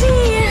crazy,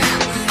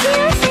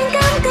 you think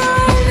I'm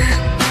gone.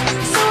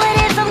 So what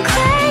if I'm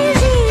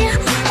crazy,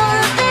 all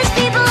the best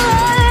people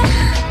are.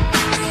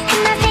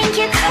 And I think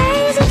you're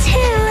crazy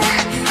too,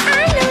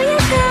 I know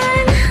you're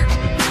gone.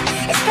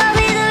 It's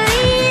probably the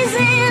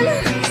reason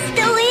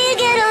that we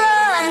get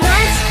along.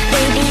 Nuts,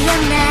 baby,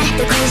 I'm mad.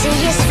 The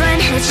craziest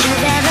friend that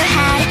you've ever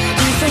had.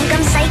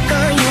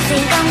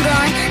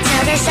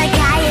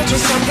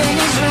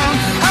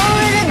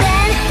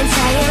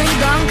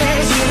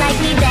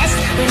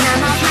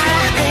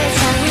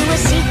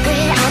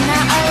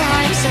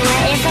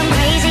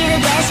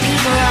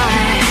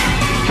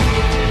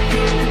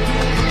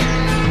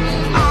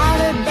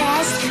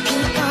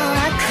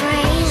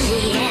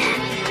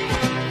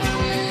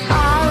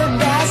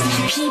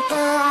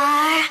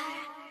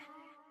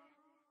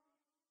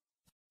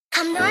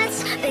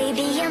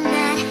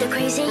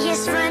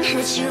 friend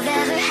that you've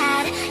ever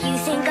had. You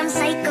think I'm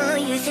psycho,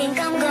 you think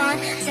I'm gone.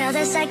 Tell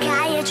the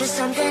psychiatrist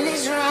something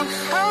is wrong.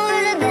 Over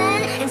the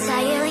bed,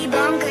 entirely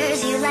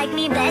bonkers. You like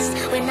me best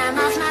when I'm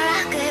off my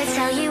rocker.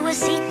 Tell you a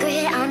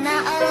secret, I'm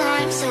not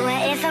alarmed. So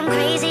what if I'm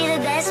crazy, the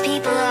best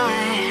people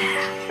are.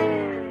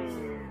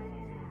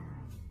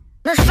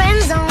 My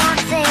friends don't walk,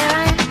 they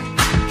run.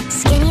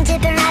 Skinny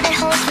dipping rabbit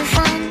holes for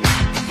fun.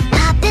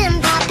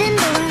 Poppin'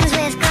 balloons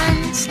with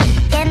guns.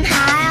 Getting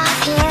high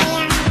off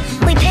helium.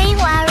 We paint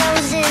while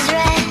roses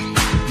red.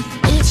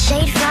 Each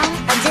shade from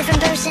a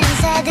different person.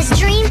 Said this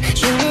dream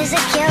is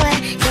a killer.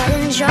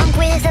 Getting drunk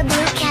with a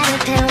blue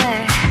caterpillar.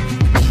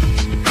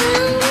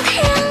 I'm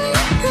peeling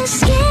the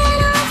skin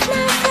off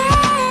my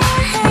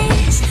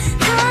face.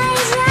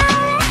 'Cause I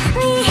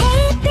really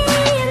hate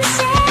being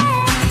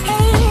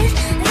safe.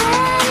 The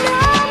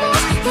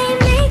normals, they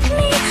make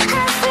me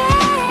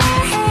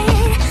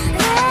afraid.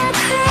 The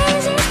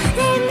crazies,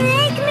 they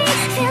make me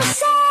feel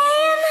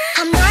sane.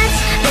 I'm nuts,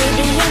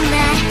 baby, I'm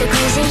mad. The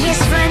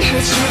craziest friend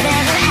that you've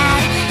ever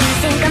had. You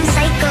think I'm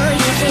psycho,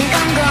 you think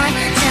I'm gone.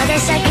 Tell the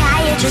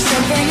psychiatrist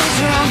something is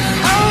wrong.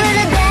 Over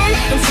the bed,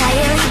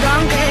 entirely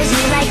bonkers.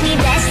 You like me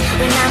best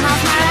when I'm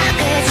off my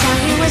rocker. Tell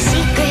you a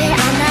secret,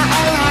 I'm not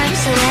alarmed.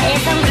 So what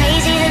if I'm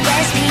crazy, the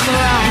best people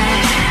are.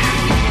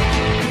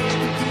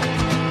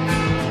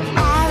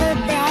 All the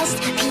best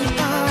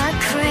people are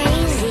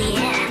crazy.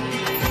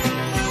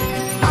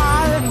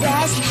 All the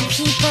best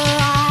people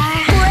are.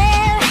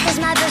 Where is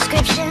my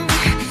prescription?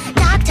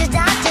 Doctor,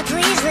 doctor,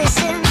 please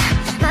listen.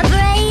 My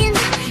brain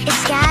is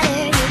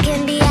scattered. You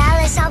can be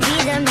Alice, I'll be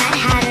the Mad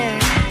Hatter.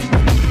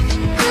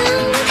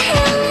 I'm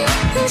peeling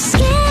the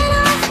skin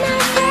off my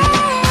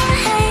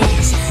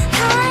face.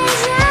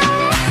 'Cause I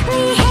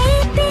really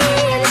hate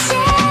being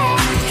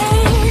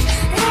safe.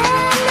 The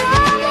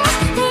normals,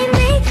 they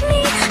make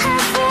me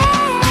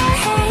afraid.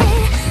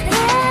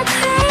 The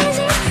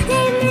crazies,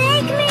 they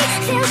make me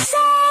feel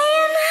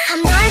sane.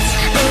 I'm nuts,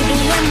 baby,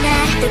 I'm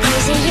mad. The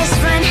craziest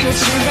friend that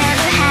you've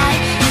ever had.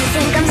 You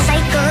think I'm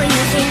psycho,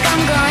 you think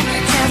I'm gone.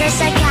 Tell the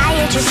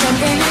psychiatrist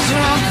something is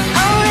wrong.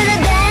 Over the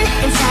bed,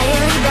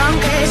 entirely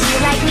bonkers. You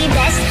like me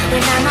best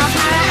when I'm off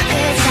my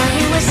rocker. Tell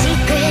you a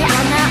secret,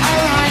 I'm not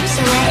alarmed.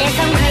 So what if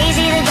I'm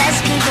crazy, the best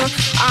people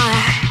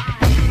are.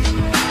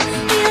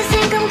 You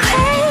think I'm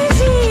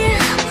crazy,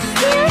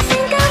 you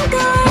think I'm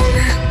gone.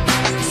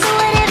 So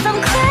what if I'm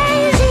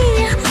crazy,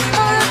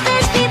 all the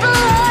best people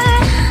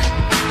are.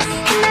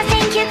 And I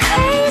think you're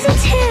crazy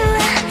too,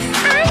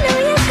 I know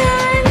you're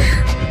gone.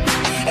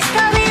 It's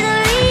probably the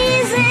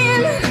reason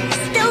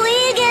that we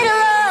get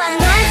along.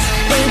 Nuts,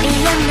 baby,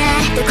 I'm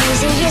mad. The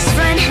craziest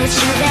friend that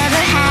you've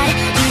ever had.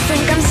 You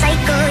think I'm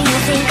psycho, you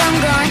think I'm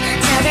gone.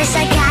 Tell the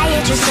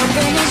psychiatrist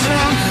something is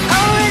wrong.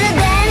 Over the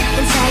bed,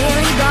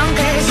 entirely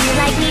bonkers. You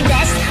like me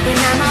best when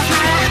I'm off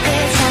my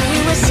rocker. Tell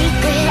you a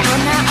secret,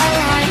 I'm not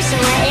alarmed. So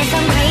what if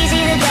I'm crazy,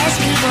 the best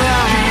people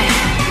are.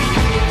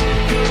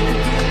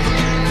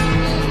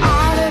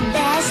 All the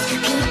best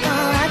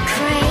people are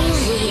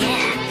crazy.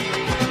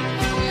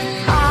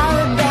 All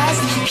the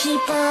best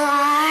people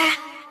are.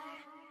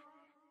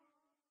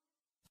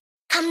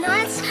 I'm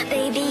nuts,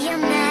 baby,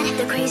 I'm mad.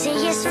 The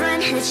craziest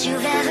friend that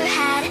you've ever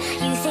had.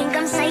 You think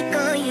I'm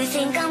psycho, you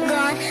think I'm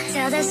gone.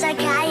 Tell the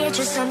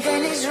psychiatrist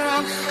something is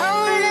wrong.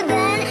 Over the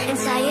bed,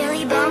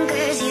 entirely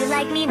bonkers. You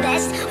like me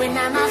best when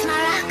I'm off my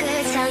rocker.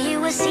 Tell you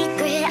a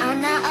secret, I'm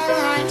not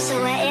alarmed. So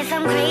what if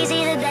I'm crazy,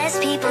 the best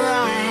people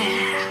are.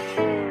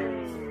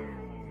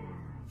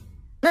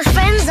 My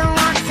friends don't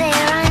walk, they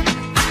run.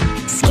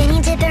 Skinny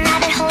dipping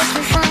rabbit holes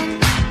for fun.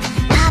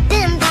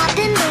 Poppin'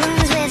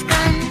 balloons with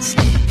guns.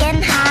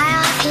 Getting high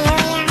off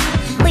helium.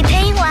 We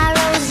paint while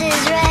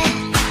roses red.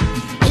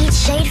 Each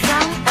shade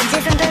from a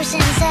different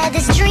person. Said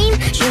this dream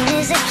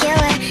is a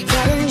killer.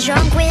 Getting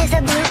drunk with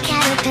a blue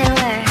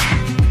caterpillar.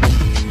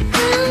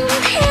 I'm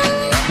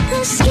peeling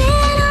the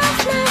skin off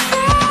my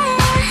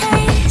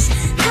face.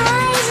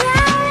 'Cause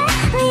I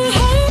really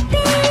hate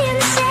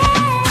being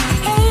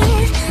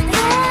safe.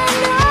 The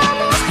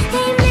normals,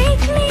 they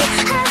make me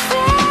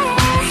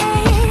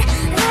afraid.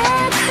 The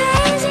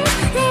crazies,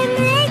 they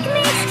make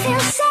me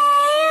feel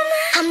sane.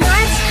 I'm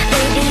nuts,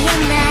 baby,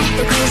 I'm mad.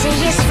 The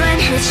craziest friend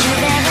that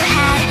you've ever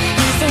had.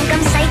 You think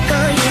I'm psycho,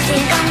 you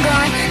think I'm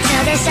gone.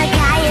 Tell the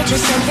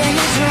psychiatrist something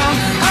is wrong.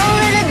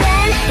 Over the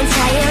bed,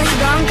 entirely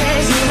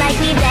bonkers. You like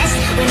me best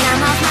when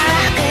I'm off my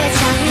rocker.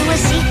 Tell you a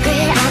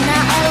secret, I'm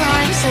not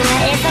alarmed. So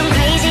what if I'm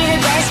crazy, the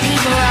best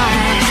people are.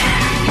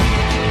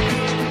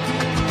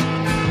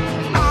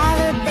 All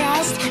the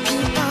best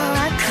people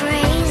are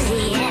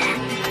crazy.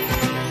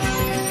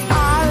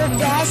 All the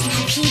best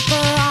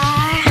people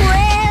are.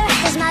 Where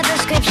is my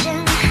prescription?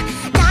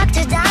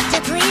 Doctor, doctor,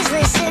 please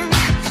listen.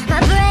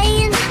 My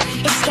brain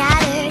is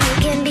scattered. You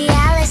can be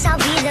Alice, I'll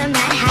be the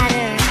Mad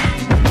Hatter.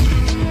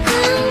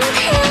 I'm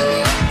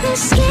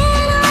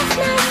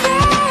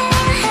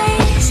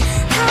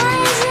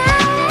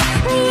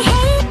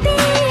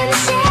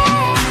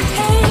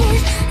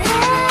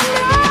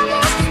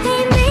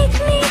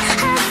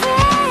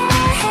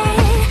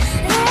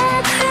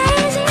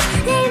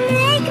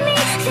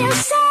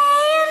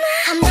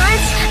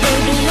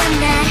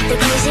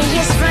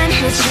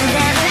that you've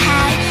ever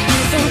had.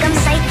 You think I'm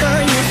psycho,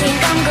 you think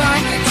I'm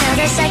gone. Tell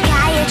the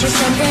psychiatrist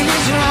something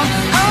is wrong.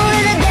 Over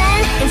the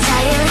bed,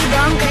 entirely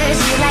bonkers.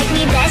 You like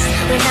me best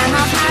when I'm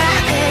off my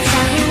rocker.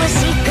 Tell you a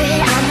secret,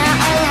 I'm not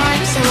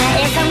alarmed. So what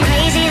if I'm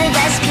crazy? The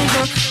best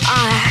people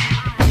are.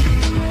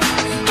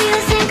 You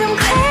think I'm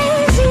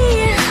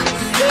crazy,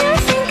 you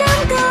think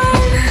I'm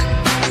gone.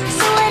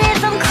 So what if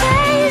I'm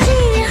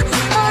crazy?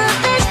 All the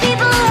best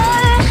people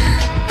are.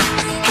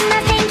 And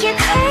I think you're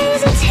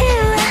crazy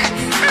too.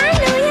 I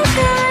know you're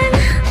gone.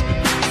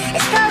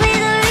 It's probably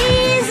the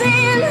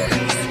reason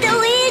that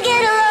we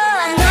get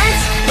along.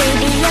 Nuts,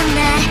 baby, I'm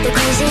not the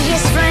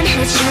craziest friend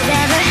that you've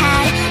ever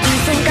had. You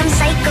think I'm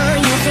psycho,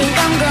 you think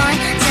I'm gone.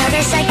 Tell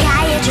the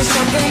psychiatrist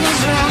something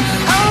is wrong.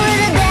 Over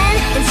the bed,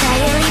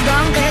 entirely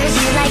bonkers.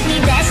 You like me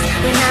best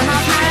when I'm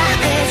off my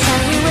rocker.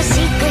 Tell you a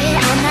secret,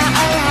 I'm not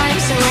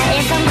alarmed. So what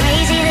if I'm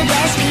crazy? The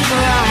best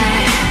people are.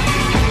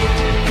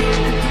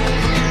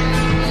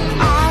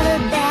 All the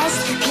best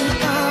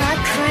people are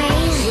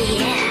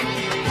crazy.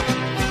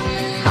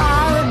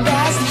 All the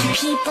best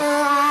people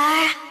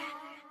are.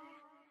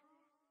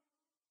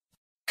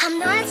 I'm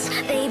nuts,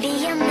 baby,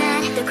 I'm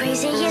not the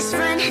craziest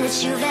friend that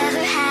you've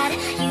ever had.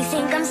 You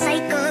think I'm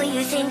psycho,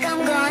 you think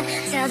I'm gone.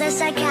 Tell the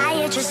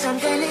psychiatrist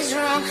something is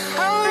wrong.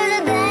 Over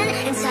the bed,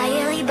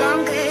 entirely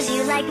bonkers.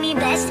 You like me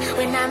best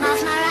when I'm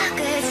off my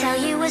rocker. Tell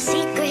you a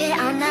secret,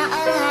 I'm not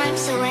alarmed.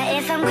 So what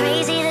if I'm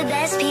crazy? The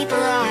best people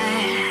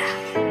are.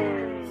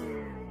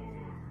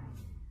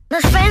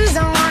 My friends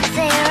don't walk,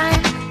 they run.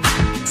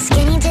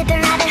 Skinny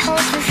dipping rabbit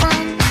holes for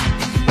fun.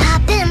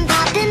 Poppin'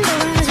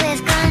 balloons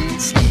with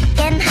guns.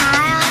 Getting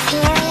high off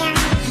helium.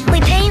 We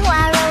paint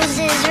white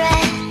roses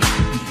red.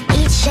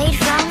 Each shade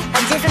from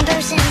a different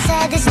person's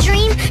head. This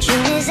dream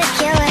is a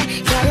killer.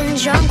 Getting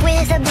drunk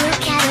with a blue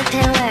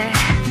caterpillar.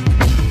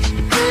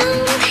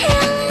 I'm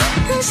peeling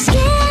the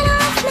skin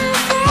off my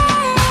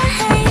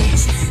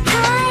face.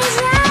 Eyes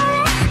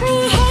out, we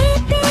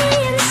hate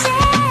being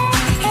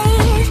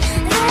safe.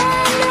 The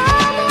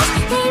normals,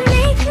 they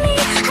make me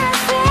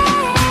afraid.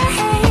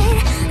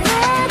 The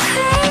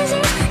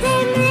crazy, they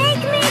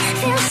make me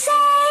feel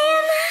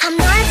sane. I'm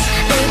nuts,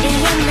 baby,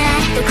 I'm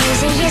not the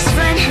craziest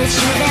friend that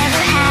you've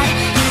ever had.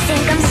 You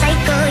think I'm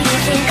psycho, you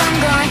think I'm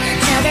gone.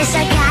 Tell the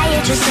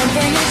psychiatrist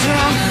something is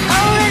wrong.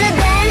 Over the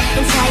bed,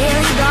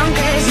 entirely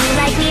bonkers. You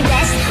like me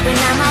best when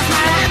I'm off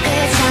my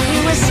rocker. Tell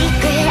you a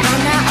secret,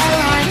 I'm not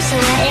alarmed. So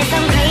what if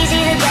I'm crazy?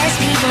 The best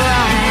people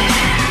are.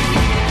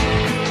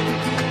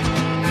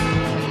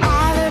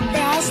 All the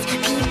best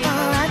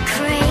people are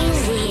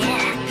crazy.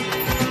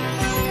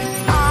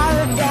 All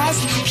the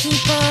best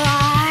people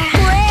are.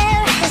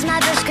 Where is my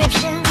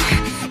prescription?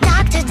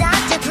 Doctor,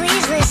 doctor,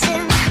 please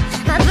listen.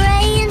 My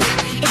brain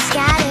is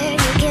scattered.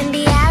 You can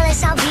be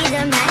Alice, I'll be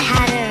the Mad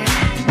Hatter.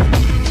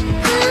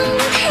 I'm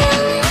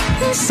peeling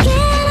the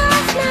skin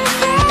off my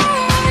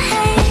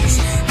face.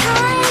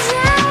 Eyes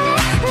out,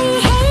 we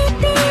hate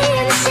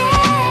being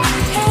safe.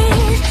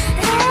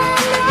 The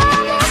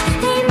normals,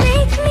 they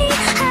make me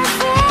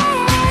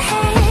afraid.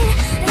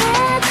 The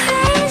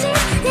crazy,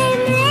 they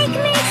make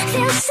me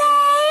feel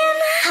sane.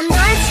 I'm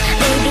nuts,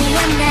 baby,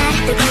 I'm not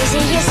the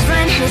craziest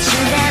friend that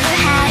you've ever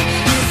had.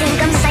 You think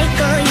I'm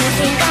psycho, you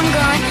think I'm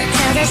gone.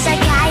 Tell the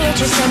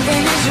psychiatrist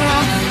something is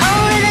wrong.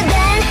 Over the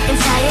bed,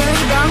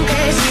 entirely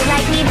bonkers. You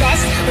like me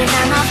best when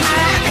I'm off my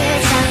rocker.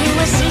 Tell you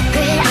a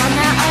secret, I'm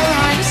not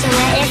alarmed. So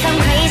what if I'm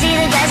crazy?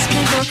 The best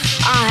people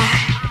are.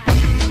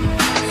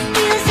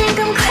 You think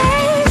I'm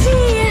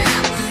crazy,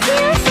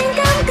 you think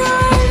I'm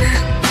gone.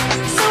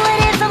 So what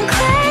if I'm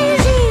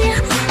crazy?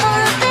 All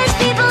the best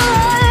people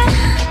are.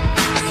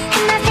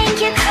 And I think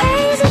you're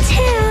crazy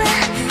too.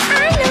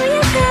 I know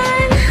you're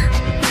gone.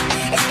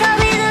 It's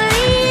probably the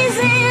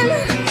reason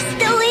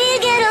that we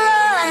get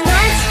along.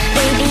 Nuts,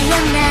 baby,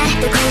 I'm not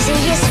the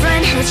craziest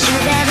friend that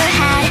you've ever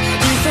had.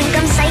 You think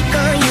I'm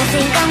psycho, you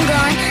think I'm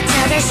gone.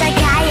 Tell the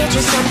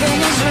psychiatrist something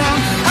is wrong.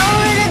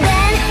 Over the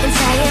bed,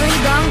 entirely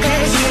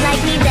bonkers. You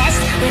like me best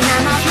when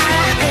I'm off my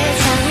rocker.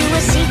 Tell you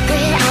a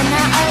secret, I'm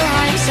not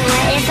alarmed. So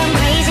what if I'm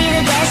crazy?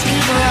 The best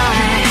people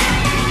are.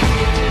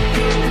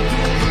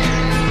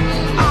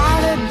 All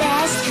the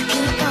best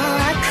people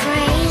are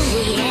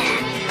crazy.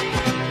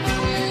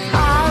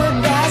 All the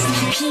best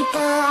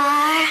people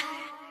are.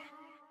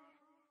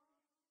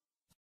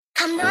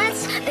 I'm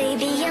nuts,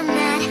 baby, I'm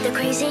not the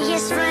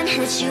craziest friend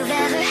that you've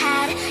ever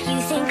had. You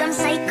think I'm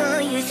psycho,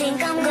 you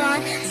think I'm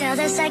gone. Tell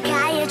the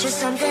psychiatrist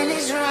something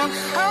is wrong.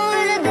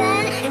 Over the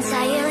bed,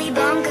 entirely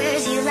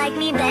bonkers. You like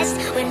me best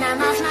when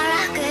I'm off my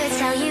rocker.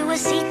 Tell you a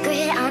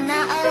secret, I'm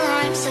not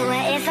alarmed. So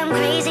what if I'm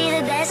crazy?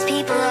 The best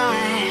people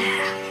are.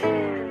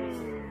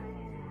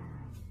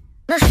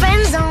 My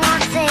friends don't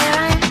walk, they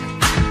run.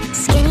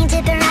 Skinny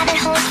dipping rabbit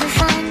holes for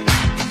fun.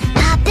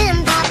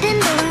 Poppin'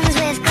 balloons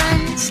with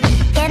guns.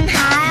 Getting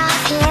high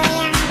off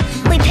helium.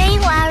 We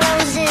paint white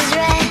roses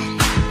red.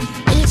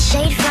 Each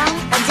shade from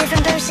a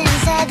different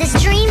person's head. This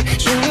dream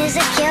is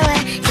a killer.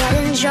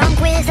 Getting drunk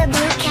with a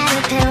blue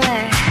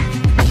caterpillar.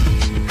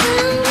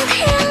 I'm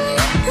peeling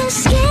the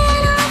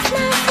skin off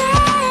my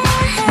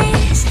face.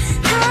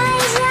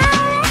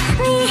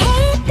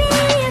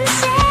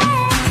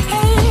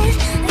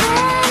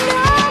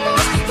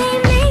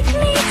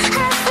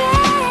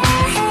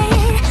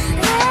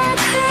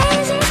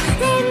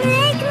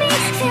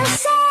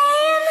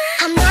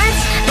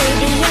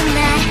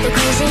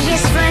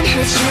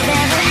 that you've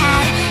ever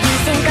had. You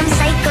think I'm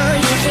psycho,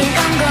 you think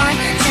I'm gone.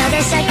 Tell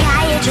the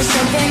psychiatrist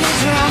something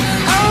is wrong.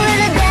 Over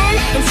the bed,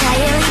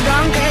 entirely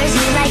bonkers.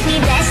 You like me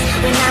best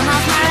when I'm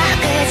off my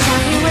rocker.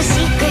 Tell you a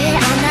secret,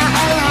 I'm not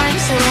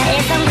alarmed. So what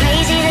if I'm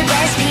crazy, the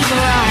best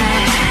people are.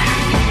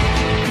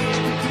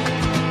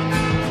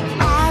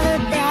 All the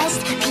best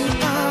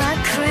people are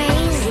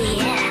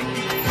crazy.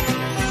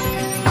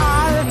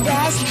 All the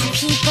best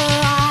people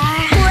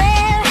are.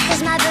 Where is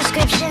my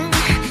prescription?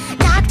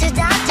 Doctor,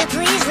 doctor,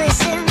 please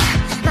listen.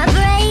 My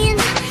brain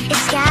is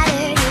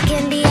scattered. You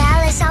can be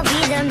Alice, I'll be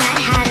the Mad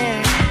Hatter.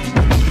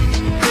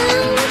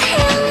 I'm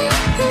peeling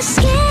the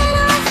skin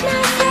off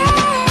my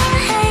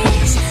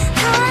face,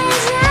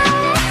 'cause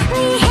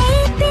we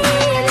hate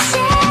being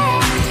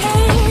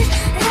safe.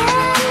 The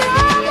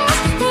normals,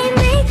 they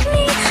make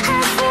me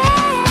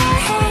afraid.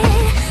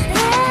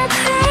 The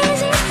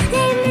crazies,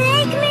 they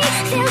make me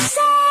feel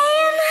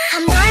sane.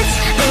 I'm nuts,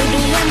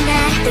 baby, I'm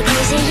mad. The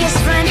craziest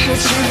friend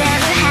that you've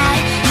ever had.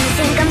 You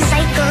think I'm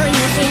psycho,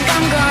 you think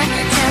I'm gone.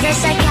 Tell the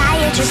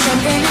psychiatrist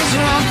something is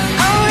wrong.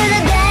 Over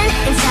the bed,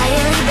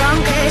 entirely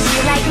bonkers.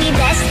 You like me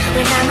best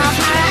when I'm off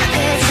my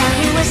rocker. Tell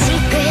you a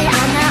secret,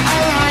 I'm not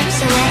alarmed.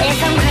 So what if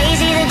I'm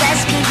crazy, the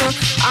best people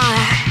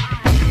are.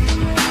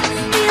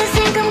 You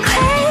think I'm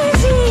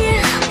crazy,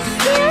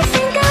 you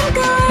think I'm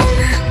gone.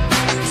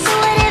 So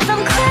what if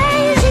I'm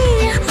crazy,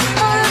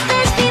 all the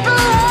best people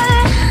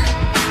are.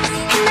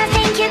 And I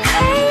think you're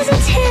crazy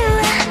too,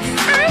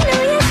 I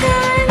know you're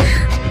gone.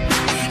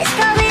 It's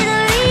probably the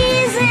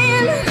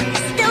reason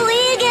that we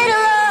get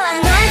along.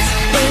 Nuts,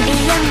 baby,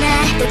 I'm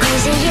mad. The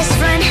craziest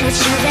friend that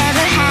you've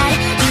ever had.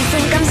 You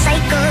think I'm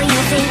psycho, you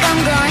think I'm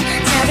gone.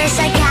 Tell the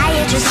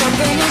psychiatrist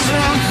something is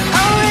wrong.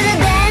 Over the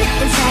bed,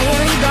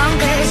 entirely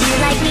bonkers. You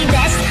like me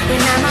best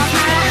when I'm off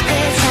my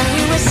rocker. Tell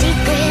you a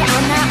secret,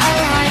 I'm not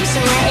alarmed. So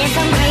what if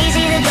I'm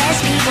crazy, the best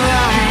people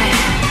are.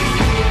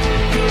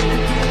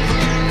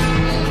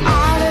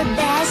 All the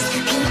best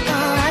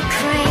people are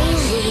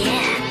crazy.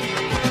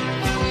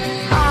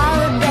 All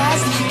the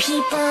best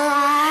people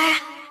are.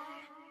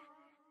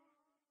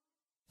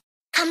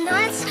 I'm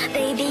nuts,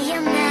 baby,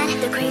 I'm mad.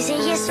 The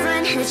craziest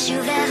friend that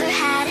you've ever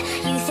had.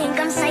 You think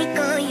I'm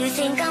psycho, you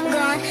think I'm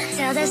gone.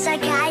 Tell the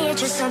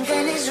psychiatrist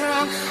something is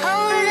wrong.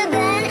 Over the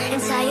bed,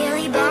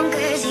 entirely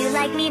bonkers. You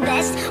like me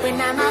best when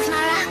I'm off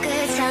my rocker.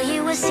 Tell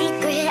you a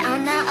secret,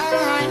 I'm not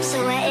alarmed. So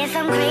what if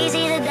I'm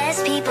crazy, the best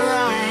people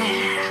are.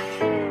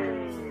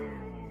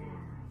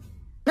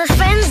 My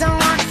friends don't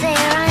walk, they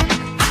run.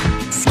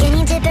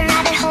 Skinny dipping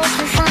rabbit holes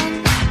for fun.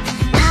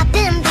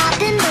 Poppin',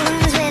 poppin'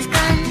 balloons with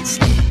guns.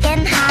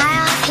 Getting high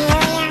off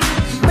helium.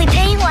 We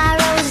paint while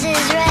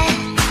roses red.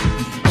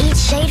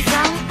 Each shade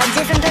from a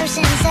different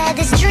person said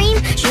this dream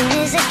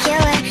is a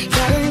killer.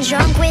 Getting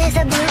drunk with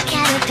a blue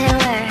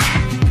caterpillar.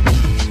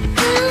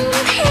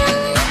 I'm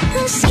peeling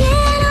the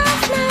skin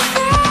off my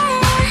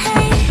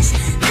face,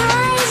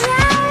 'cause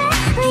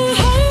we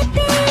hate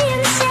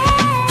being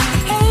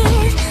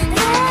safe.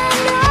 The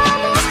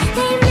normals,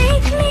 they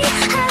make me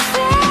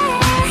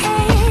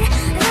afraid.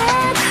 The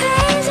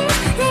crazies,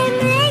 they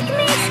make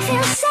me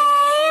feel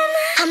sane.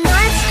 I'm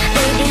nuts,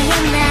 baby,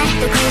 I'm mad.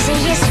 The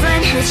craziest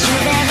friend that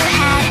you've ever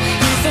had.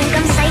 You think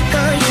I'm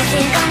psycho, you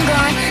think I'm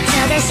gone.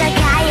 Tell the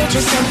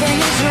psychiatrist something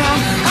is wrong.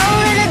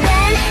 Over the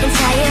bed,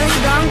 entirely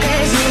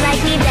bonkers. You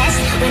like me best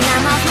when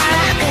I'm off my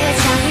rocker.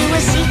 Tell you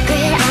a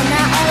secret, I'm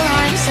not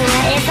alarmed. So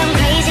what if I'm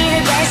crazy,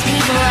 the best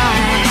people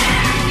are.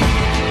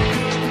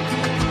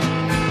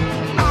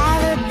 All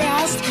the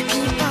best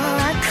people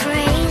are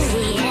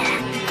crazy.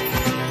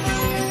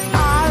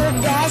 All the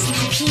best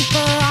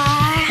people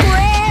are.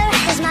 Where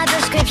is my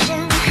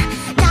prescription?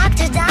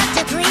 Doctor,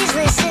 doctor, please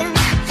listen.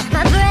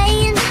 My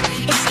brain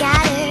is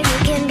scattered. You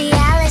can be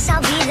Alice,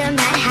 I'll be the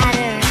Mad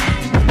Hatter.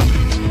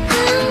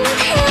 I'm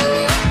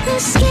peeling the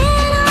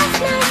skin off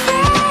my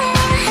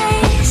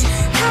face,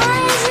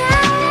 'cause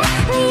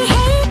we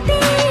hate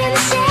being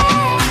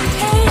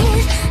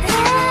safe. The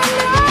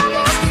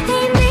normals,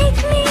 they make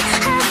me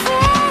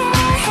afraid.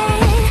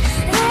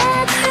 The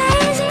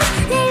crazies,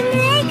 they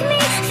make me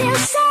feel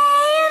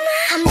sane.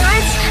 I'm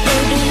nuts,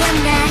 baby, I'm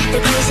mad. The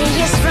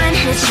craziest friend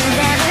that you've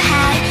ever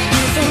had.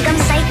 You think I'm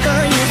psycho,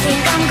 you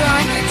think I'm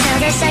gone. Tell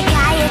the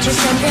psychiatrist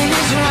something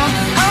is wrong.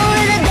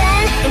 Over the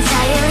bed,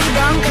 entirely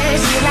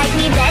bonkers. You like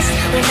me best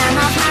when I'm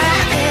off my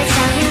rocker.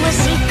 Tell you a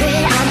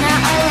secret, I'm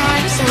not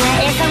alarmed. So what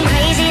if I'm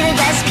crazy, the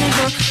best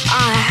people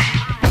are.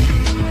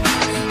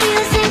 You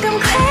think I'm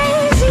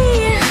crazy,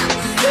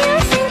 you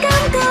think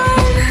I'm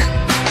gone.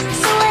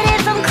 So what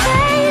if I'm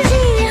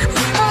crazy,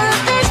 all the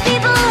best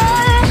people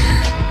are.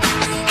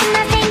 And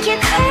I think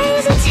you're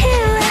crazy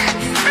too,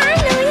 I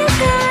know you're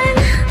gone.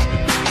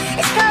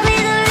 It's probably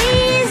the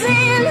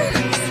reason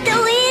that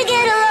we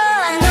get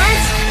along.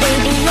 Nuts,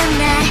 baby, I'm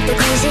mad. The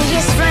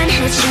craziest friend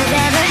that you've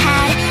ever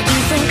had. You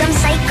think I'm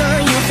psycho,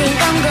 you think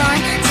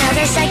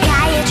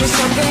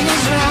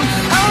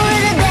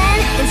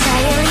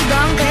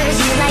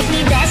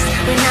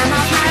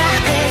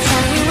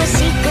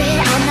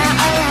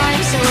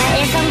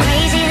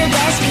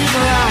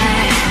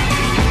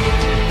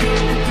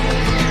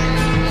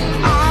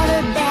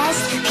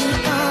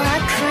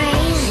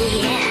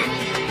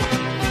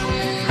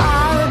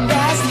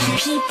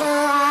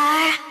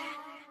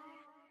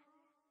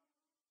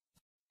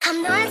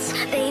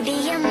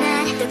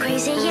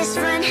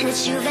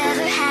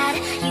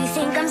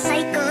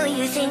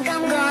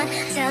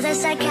Tell the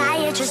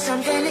psychiatrist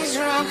something is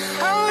wrong.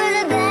 Over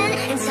the bed,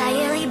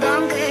 entirely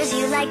bonkers.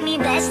 You like me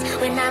best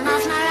when I'm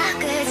off my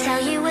rocker.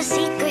 Tell you a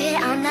secret,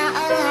 I'm not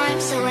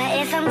alarmed. So what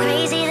if I'm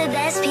crazy? The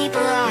best people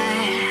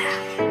are.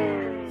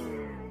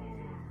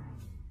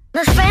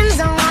 My friends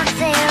don't walk,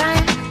 they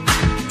run.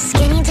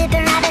 Skinny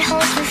dipping rabbit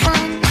holes for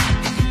fun.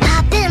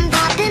 Poppin'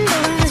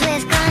 balloons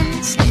with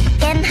guns.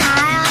 Getting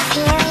high off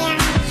helium.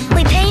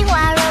 We paint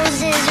while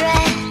roses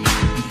red.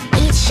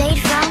 Each shade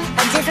from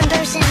a different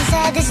person.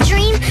 Said this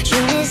dream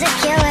is a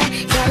killer.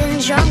 Getting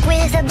drunk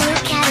with a blue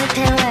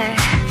caterpillar.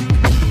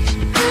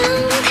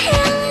 I'm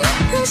peeling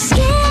the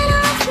skin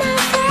off my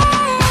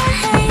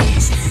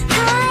face.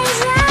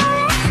 'Cause I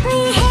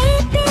really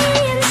hate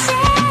being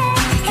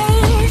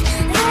safe.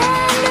 The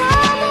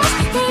normals,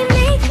 they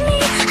make me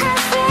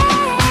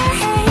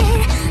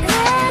afraid.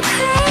 The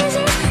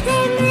crazies,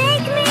 they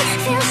make me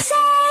feel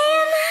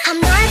sane. I'm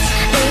nuts,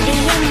 baby,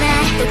 I'm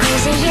mad. The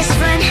craziest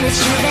friend that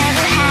you've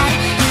ever had.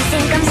 You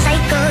think I'm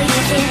psycho, you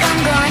think I'm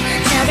gone.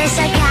 Tell the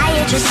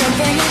psychiatrist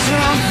something is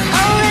wrong.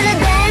 Over the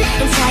bed,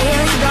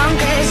 entirely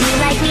bonkers. You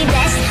like me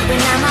best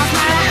when I'm off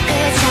my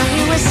rocker. Tell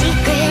you a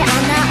secret,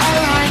 I'm not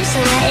alarmed. So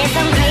what if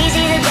I'm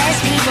crazy? The best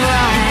people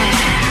are.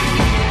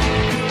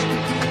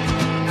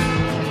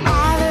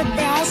 All the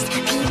best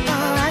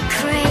people are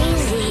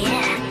crazy.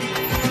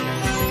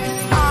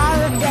 All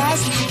the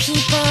best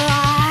people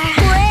are.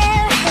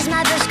 Where is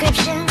my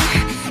prescription?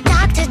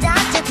 Doctor,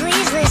 doctor,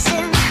 please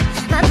listen.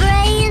 My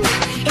brain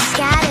is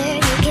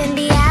scattered. You can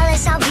be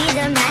Alice, I'll be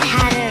the Mad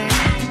Hatter.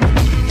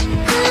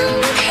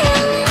 I'm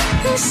peeling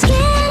the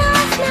skin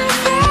off my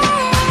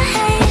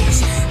face.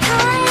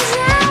 'Cause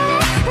I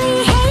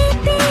really hate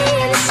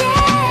being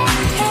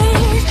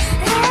safe.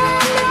 The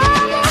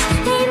normals,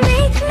 they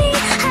make me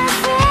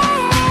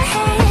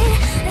afraid.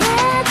 The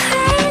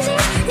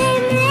crazies, they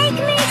make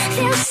me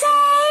feel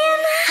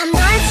sane. I'm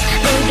nuts,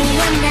 baby,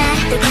 I'm mad.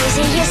 The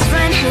craziest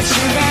friend that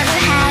you've ever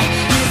had.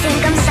 You think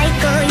I'm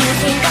psycho, you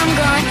think I'm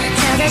gone.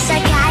 Tell the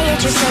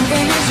psychiatrist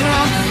something is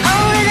wrong.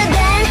 Over the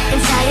bed,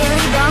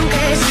 entirely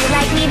bonkers. You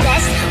like me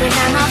best when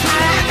I'm off my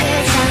rocker.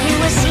 Tell you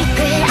a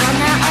secret, I'm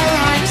not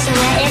alarmed. So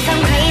what if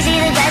I'm crazy?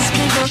 The best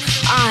people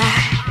are.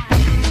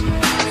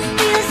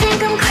 You think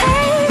I'm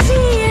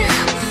crazy?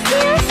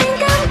 You think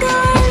I'm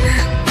gone?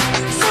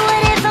 So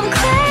what if I'm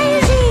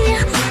crazy?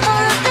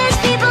 All the best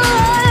people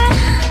are.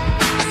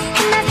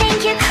 And I think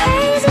you're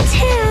crazy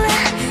too.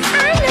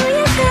 I know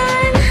you're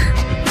gone.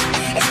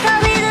 It's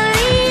probably the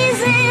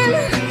reason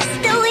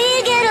that we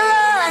get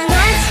along.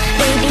 Nuts,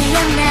 baby,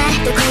 I'm mad.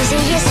 The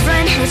craziest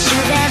friend that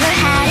you've ever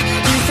had.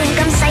 You think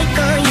I'm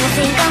psycho, you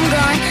think I'm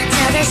gone.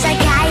 Tell the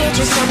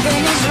psychiatrist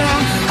something is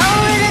wrong.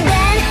 Over the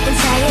bed,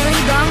 entirely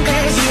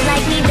bonkers. You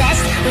like me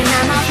best when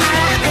I'm off my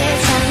rocker.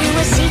 Tell you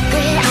a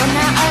secret, I'm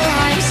not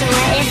alarmed. So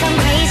what if I'm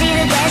crazy?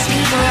 The best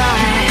people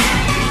are.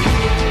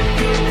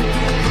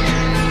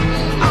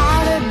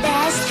 All the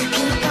best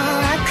people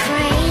are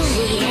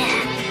crazy.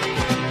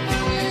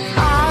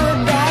 All the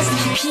best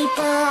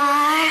people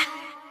are.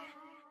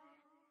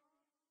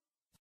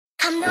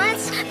 I'm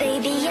nuts,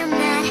 baby, I'm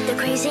mad. The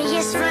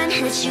craziest friend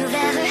that you've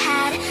ever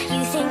had.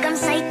 You think I'm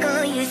psycho,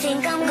 you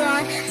think I'm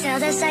gone. Tell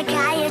the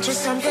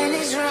psychiatrist something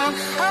is wrong.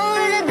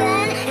 Over the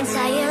bed,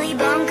 entirely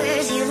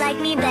bonkers. You like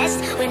me best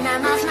when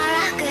I'm off my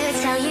rocker.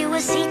 Tell you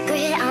a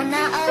secret, I'm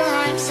not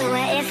alarmed. So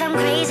what if I'm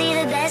crazy?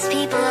 The best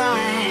people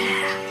are.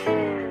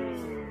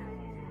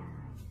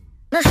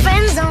 My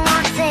friends don't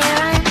walk, they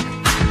run.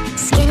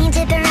 Skinny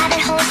dipping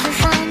rabbit holes for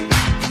fun.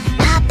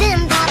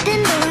 Poppin'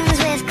 balloons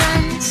with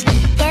guns.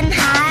 Getting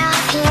high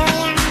off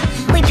helium.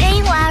 We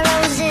paint while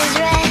roses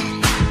red.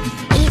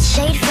 Each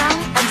shade from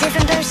a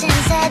different person.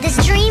 Said this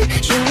dream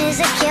is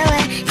a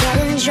killer.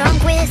 Getting drunk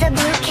with a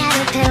blue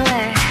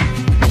caterpillar.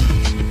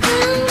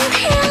 I'm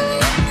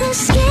peeling the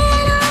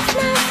skin off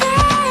my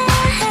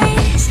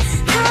face.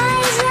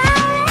 'Cause I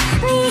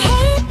really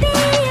hate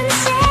being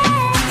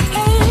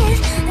safe.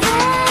 The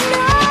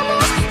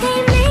normals, they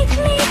make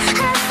me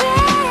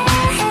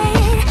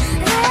afraid.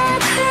 The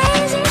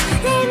crazies,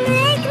 they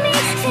make me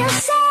feel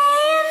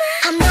sane.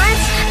 I'm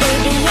nuts,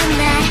 baby, I'm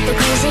mad. The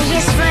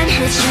craziest friend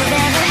that you've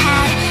ever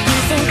had. You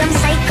think I'm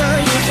psycho,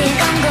 you think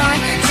I'm gone.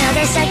 Tell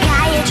the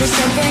psychiatrist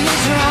something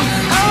is wrong.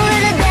 Over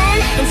the bed,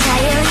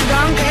 entirely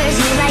bonkers.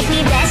 You like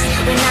me best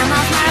when I'm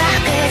off my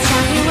rocker.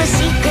 Tell you a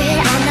secret,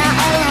 I'm not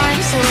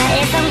alarmed. So what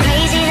if I'm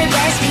crazy? The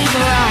best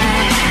people are.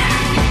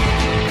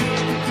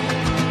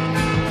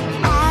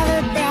 All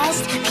the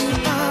best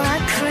people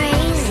are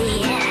crazy.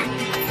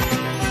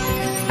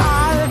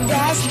 All the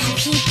best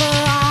people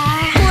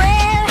are.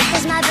 Where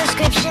is my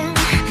prescription?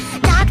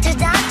 Doctor,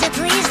 doctor,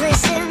 please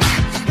listen.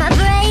 My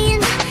brain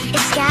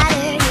is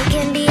scattered. You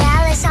can be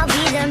Alice, I'll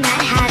be the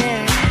Mad Hatter.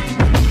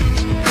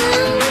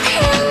 I'm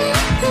peeling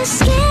the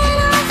skin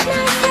off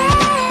my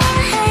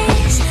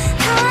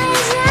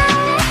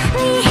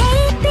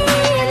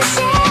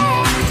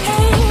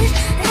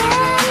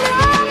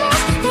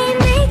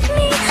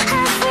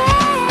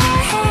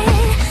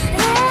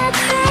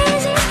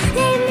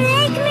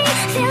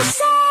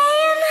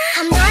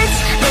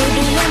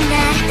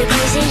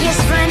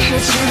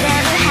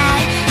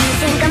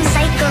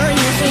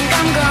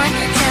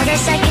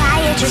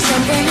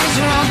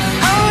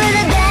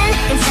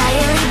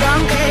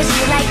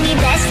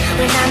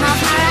when I'm off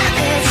my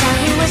rocker. Tell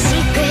you a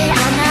secret,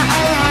 I'm not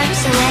alarmed.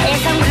 So what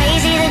if I'm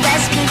crazy? The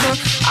best people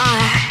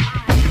are.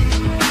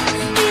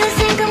 You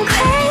think I'm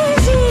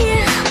crazy?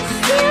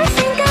 You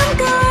think I'm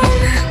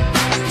gone?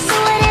 So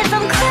what if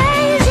I'm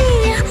crazy?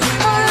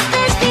 All the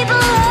best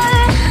people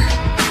are.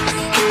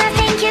 And I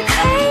think you're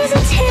crazy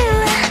too.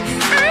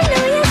 I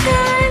know you're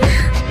gone.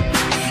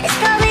 It's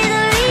probably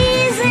the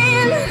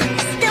reason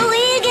that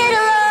we get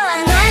along.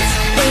 Nuts,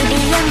 baby,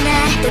 I'm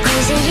not the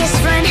craziest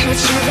friend that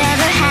you've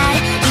ever had.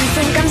 You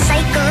think I'm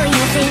psycho,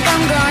 you think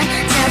I'm gone.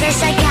 Tell the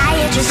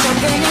psychiatrist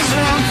something is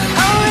wrong.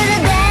 Over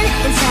the bed,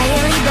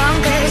 entirely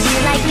bonkers. You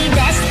like me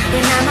best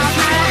when I'm off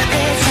my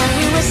rocker. Tell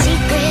you a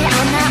secret,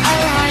 I'm not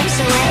alarmed.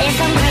 So what if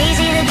I'm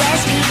crazy? The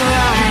best people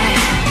are.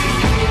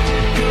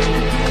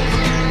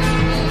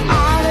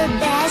 All the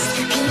best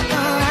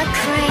people are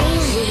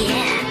crazy.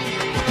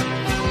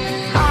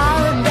 All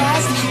the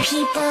best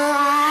people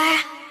are.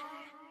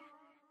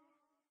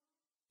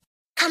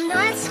 I'm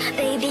nuts,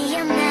 baby,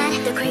 I'm not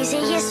the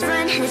craziest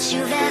friend that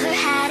you've ever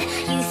had.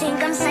 You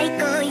think I'm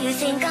psycho, you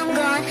think I'm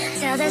gone.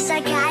 Tell the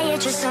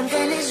psychiatrist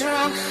something is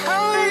wrong.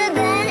 Over the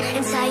bed,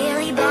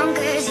 entirely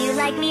bonkers. You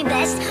like me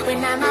best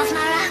when I'm off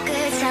my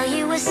rocker. Tell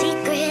you a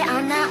secret,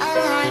 I'm not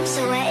alarmed.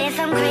 So what if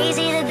I'm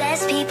crazy? The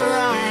best people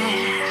are.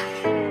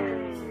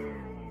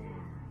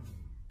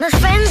 My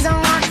friends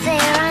don't walk,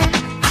 they run.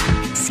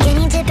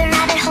 Skinny dipping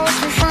rabbit holes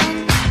for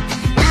fun.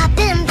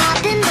 Poppin'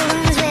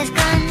 balloons with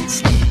guns.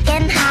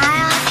 Getting high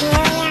off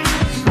helium.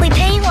 We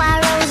paint while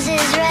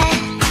roses red.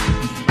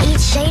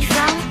 Each shade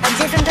from a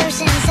different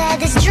person. Said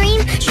this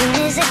dream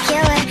is a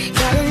killer.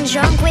 Getting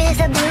drunk with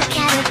a blue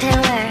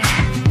caterpillar.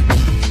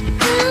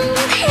 I'm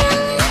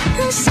peeling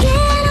the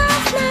skin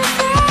off my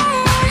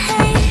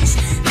face.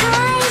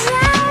 'Cause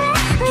I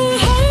really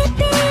hate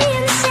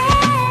being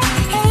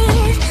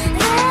safe.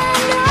 The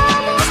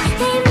normals,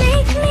 they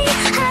make me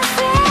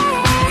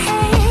afraid.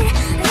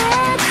 The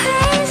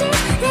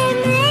crazies, they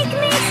make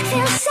me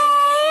feel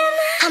sane.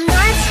 I'm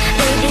nuts,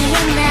 baby,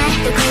 I'm not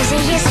the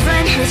craziest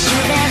friend that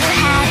you've ever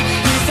had.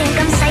 You think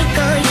I'm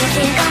psycho, you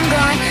think I'm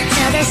gone.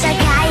 Tell the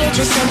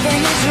psychiatrist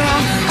something is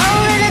wrong.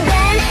 Over the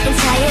bed,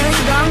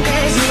 entirely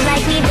bonkers. You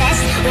like me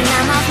best when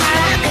I'm off my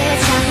rocker.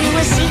 Tell you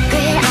a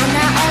secret, I'm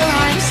not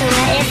alarmed. So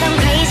what if I'm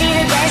crazy?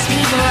 The best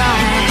people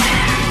are.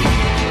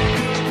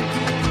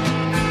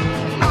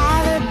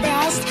 All the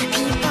best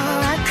people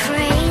are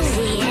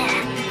crazy.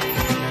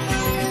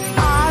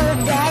 All the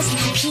best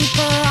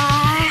people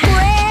are.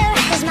 Where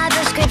is my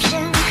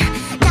prescription?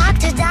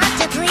 Doctor,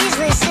 doctor, please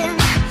listen.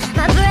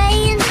 My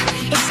brain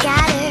is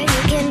scattered.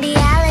 You can be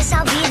Alice,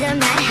 I'll be the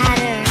Mad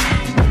Hatter.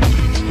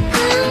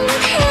 I'm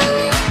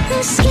peeling the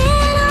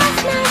skin off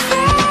my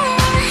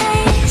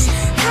face.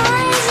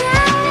 'Cause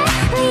I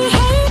really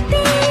hate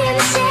being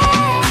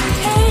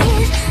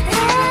safe.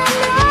 The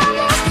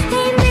normals,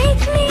 they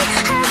make me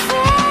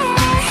afraid.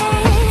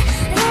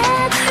 The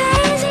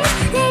crazies,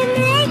 they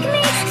make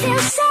me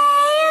feel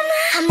sane.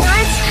 I'm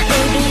nuts,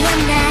 baby,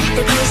 I'm not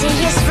the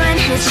craziest friend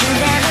that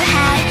you've ever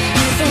had.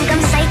 You think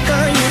I'm psycho,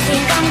 you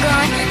think I'm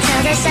gone.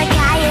 Tell the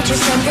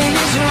psychiatrist something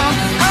is wrong.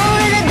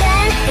 Over the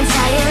bed,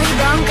 entirely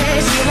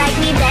bonkers. You like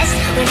me best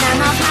when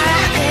I'm off my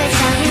rocker.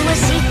 Tell you a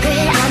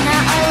secret, I'm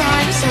not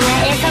alarmed. So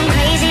what if I'm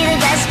crazy? The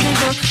best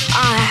people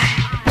are.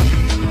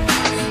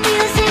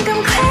 You think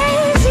I'm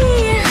crazy,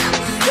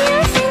 you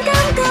think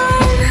I'm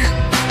gone.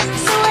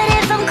 So what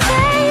if I'm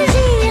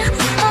crazy?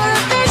 All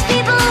the best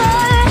people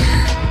are.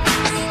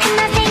 And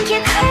I think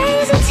you're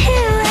crazy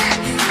too.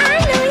 I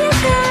know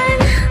you're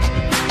gone.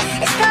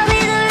 It's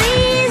probably the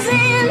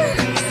reason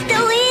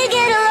that we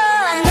get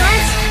along.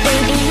 Nuts,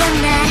 baby, I'm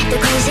not the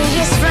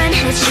craziest friend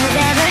that you've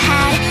ever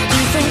had.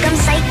 You think I'm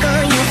psycho,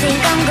 you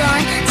think I'm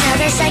gone. Tell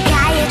the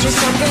psychiatrist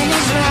something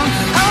is wrong.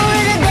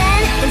 Over the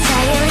bed,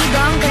 entirely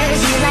bonkers.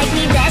 You like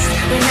me best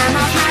when I'm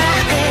off my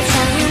rocker.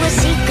 Tell you a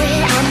secret,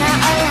 I'm not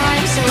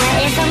alarmed. So what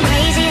if I'm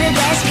crazy? The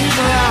best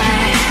people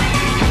are.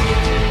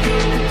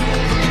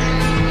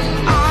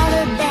 All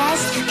the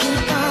best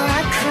people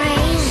are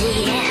crazy.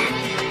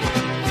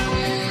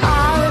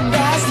 All the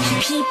best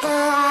people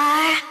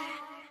are.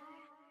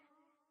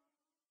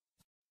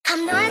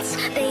 I'm nuts,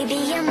 baby,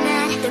 I'm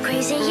not the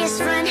craziest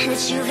friend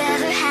that you've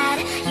ever had.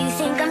 You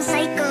think I'm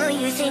psycho,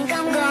 you think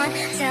I'm gone.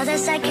 Tell the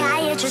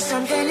psychiatrist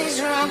something is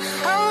wrong.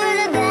 Over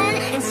the bed,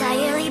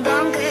 entirely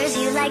bonkers.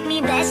 You like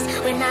me best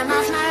when I'm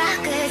off my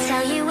rocker.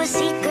 Tell you a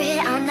secret,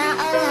 I'm not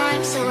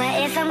alarmed. So what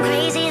if I'm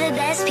crazy? The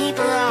best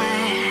people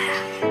are.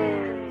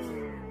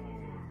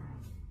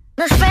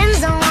 My friends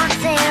don't walk,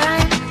 they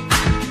run.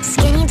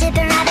 Skinny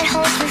dipping rabbit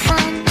holes for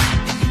fun.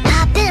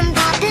 Poppin'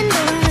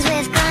 balloons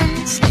with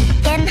guns.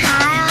 Getting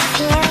high off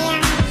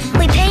helium.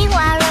 We paint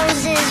while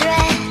roses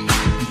red.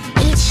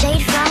 Each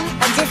shade from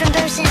a different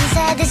person.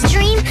 Said this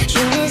dream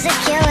is a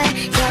killer.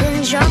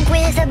 Getting drunk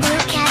with a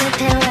blue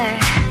caterpillar.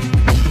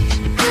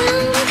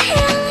 I'm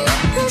peeling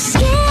the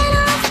skin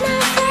off my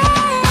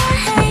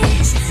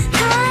face.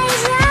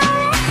 'Cause I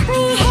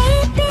really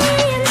hate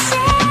being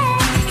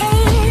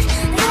safe.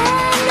 The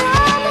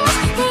normals,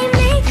 they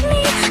make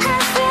me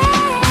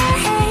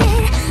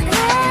afraid.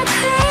 The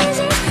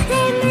crazies,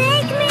 they make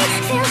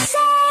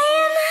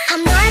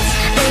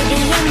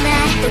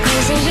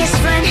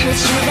that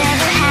you've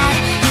ever had.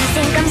 You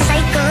think I'm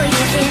psycho,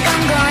 you think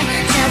I'm gone.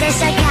 Tell the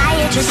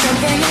psychiatrist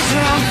something is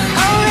wrong.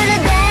 Over the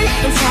bed,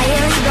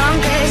 entirely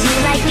bonkers. You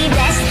like me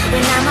best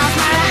when I'm off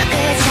my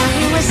rocker. Tell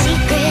you a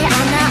secret,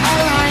 I'm not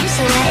alarmed.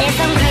 So what if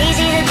I'm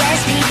crazy? The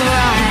best people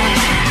are.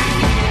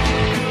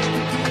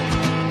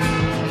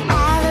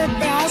 All the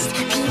best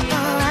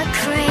people are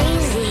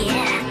crazy.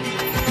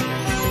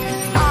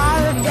 All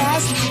the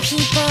best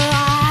people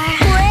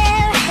are.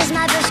 Where is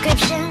my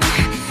prescription?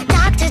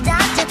 Doctor,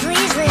 doctor,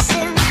 please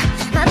listen.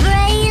 My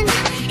brain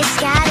is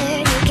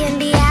scattered. You can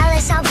be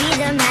Alice, I'll be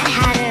the Mad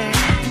Hatter.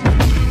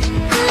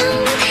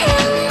 I'm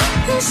peeling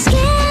the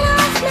skin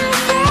off my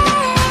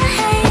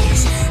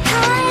face,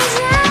 'cause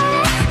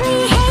we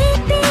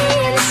hate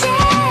being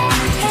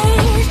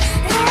safe.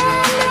 The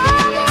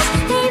normals,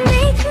 they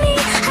make me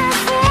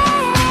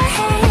afraid.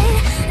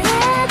 The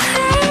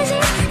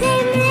crazies, they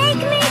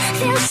make me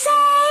feel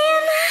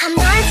sane. I'm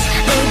nuts,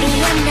 baby,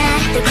 I'm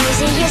mad. The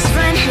craziest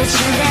friend that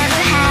you've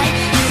ever had.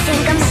 You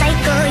think I'm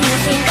psycho, you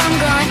think I'm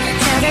gone.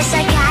 Tell the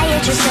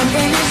psychiatrist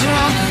something is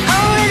wrong.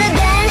 Over the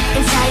bed,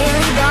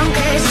 entirely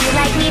bonkers. You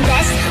like me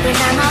best when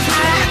I'm off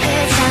my rocker.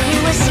 Tell you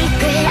a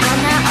secret, I'm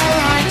not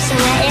alarmed. So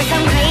what if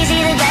I'm crazy?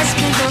 The best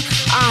people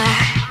are.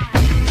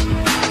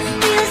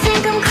 You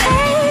think I'm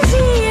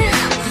crazy,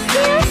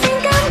 you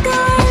think I'm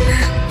gone.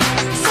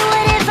 So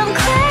what if I'm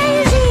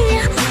crazy?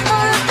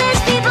 All the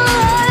best people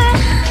are.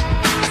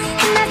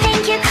 And I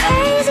think you're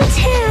crazy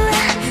too.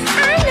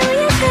 I know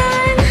you're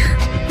gone.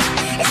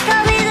 It's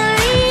probably the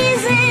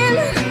reason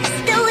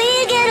that we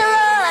get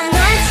along.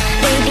 Nuts,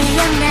 baby,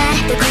 I'm mad.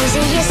 The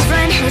craziest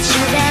friend that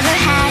you've ever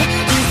had.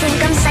 You think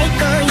I'm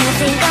psycho, you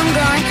think I'm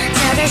gone.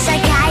 Tell the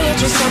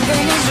psychiatrist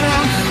something is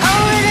wrong.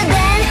 Over the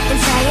bed,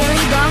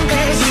 entirely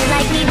bonkers. You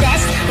like me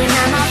best when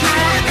I'm off my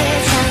rocker.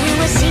 Tell you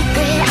a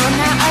secret, I'm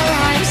not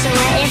alarmed. So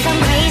what if I'm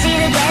crazy?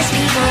 The best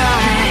people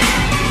are.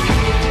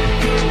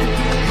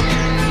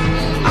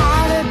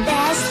 All the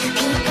best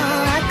people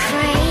are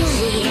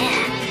crazy.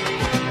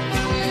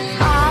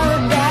 All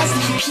the best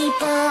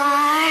people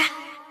are.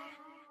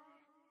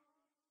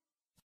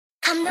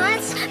 I'm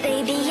nuts,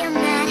 baby, I'm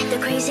mad. The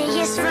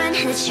craziest friend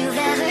that you've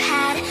ever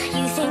had.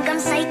 You think I'm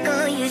psycho,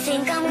 you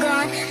think I'm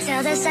gone.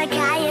 Tell the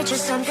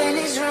psychiatrist something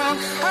is wrong.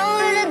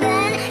 Over the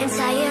bed,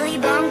 entirely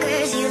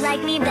bonkers. You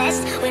like me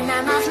best when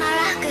I'm off my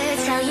rocker.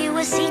 Tell you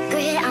a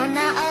secret, I'm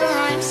not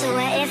alarmed. So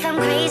what if I'm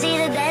crazy?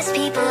 The best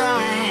people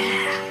are.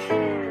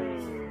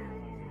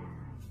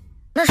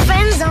 My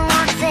friends don't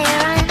walk, they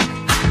run.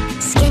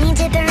 Skinny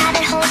dipping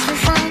rabbit holes for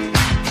fun.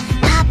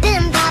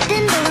 Poppin',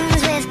 poppin'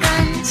 balloons with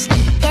guns.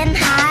 Getting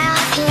high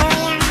off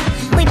helium.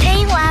 We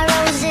paint while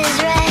roses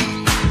red.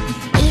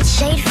 Each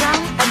shade from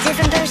a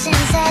different person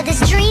said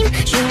this dream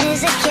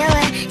is a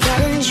killer.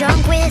 Getting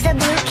drunk with a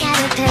blue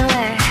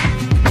caterpillar.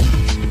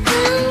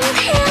 I'm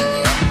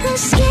peeling the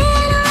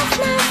skin off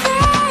my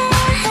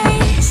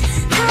face,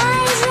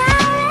 'cause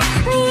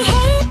we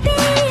hate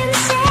being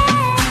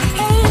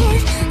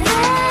safe. The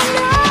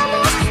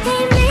normals,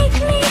 they make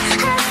me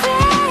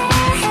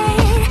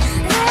afraid.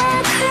 The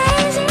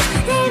crazies,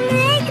 they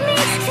make me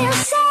feel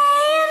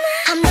sane.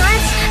 I'm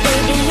nuts,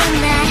 baby, I'm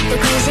mad. The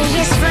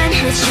craziest friend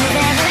that you've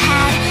ever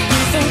had.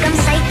 You think I'm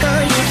psycho,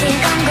 you think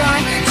I'm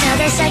gone. Tell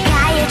the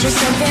psychiatrist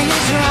something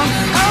is wrong.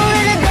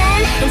 Over the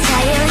bed,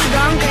 entirely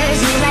bonkers.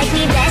 You like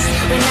me best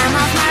when I'm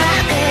off my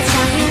rocker.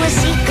 Tell you a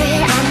secret,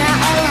 I'm not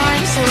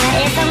alarmed. So what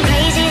if I'm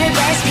crazy? The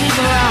best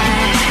people are.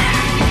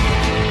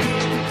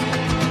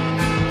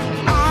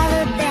 All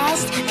the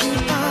best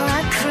people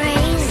are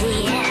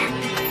crazy.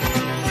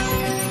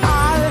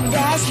 All the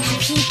best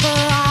people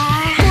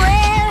are.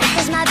 Where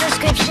is my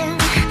prescription?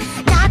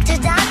 Doctor,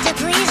 doctor,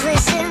 please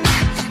listen.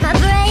 My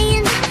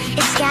brain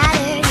is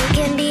scattered. You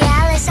can be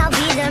Alice, I'll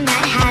be the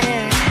Mad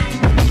Hatter.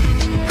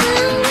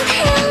 I'm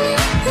peeling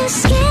the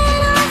skin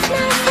off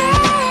my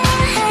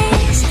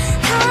face,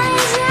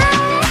 'cause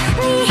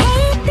we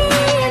hate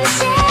being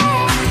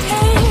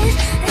safe.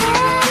 The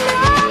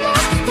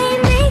normals, they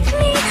make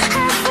me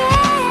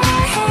afraid.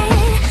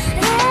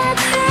 The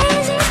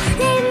crazies,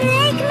 they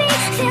make me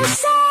feel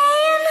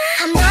sane.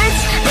 I'm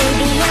nuts,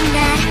 baby, I'm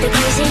mad. The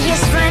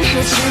craziest friend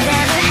that you've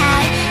ever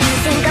had. You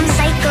think I'm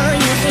psycho,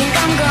 you think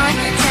I'm gone.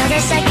 Tell the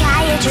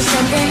psychiatrist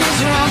something is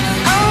wrong.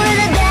 Over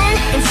the bed,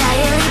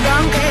 entirely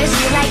bonkers.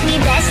 You like me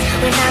best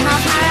when I'm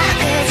off my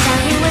rocker.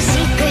 Tell you a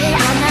secret,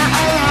 I'm not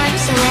alarmed.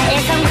 So what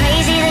if I'm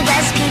crazy? The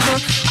best people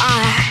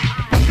are.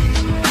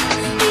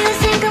 You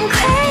think I'm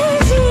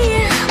crazy,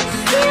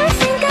 you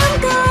think I'm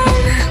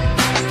gone.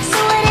 So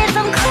what if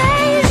I'm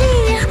crazy?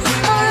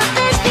 All the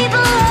best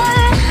people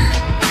are.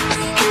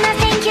 And I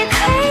think you're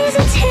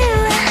crazy too.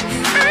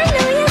 I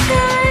know you're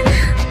gone.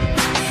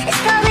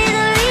 It's probably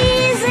the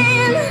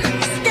reason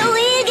that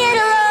we get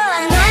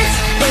along. Nuts,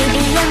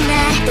 baby, I'm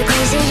mad. The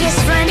craziest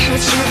friend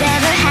that you've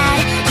ever had.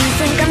 You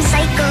think I'm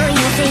psycho,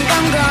 you think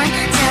I'm gone.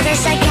 Tell the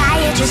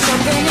psychiatrist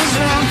something is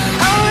wrong.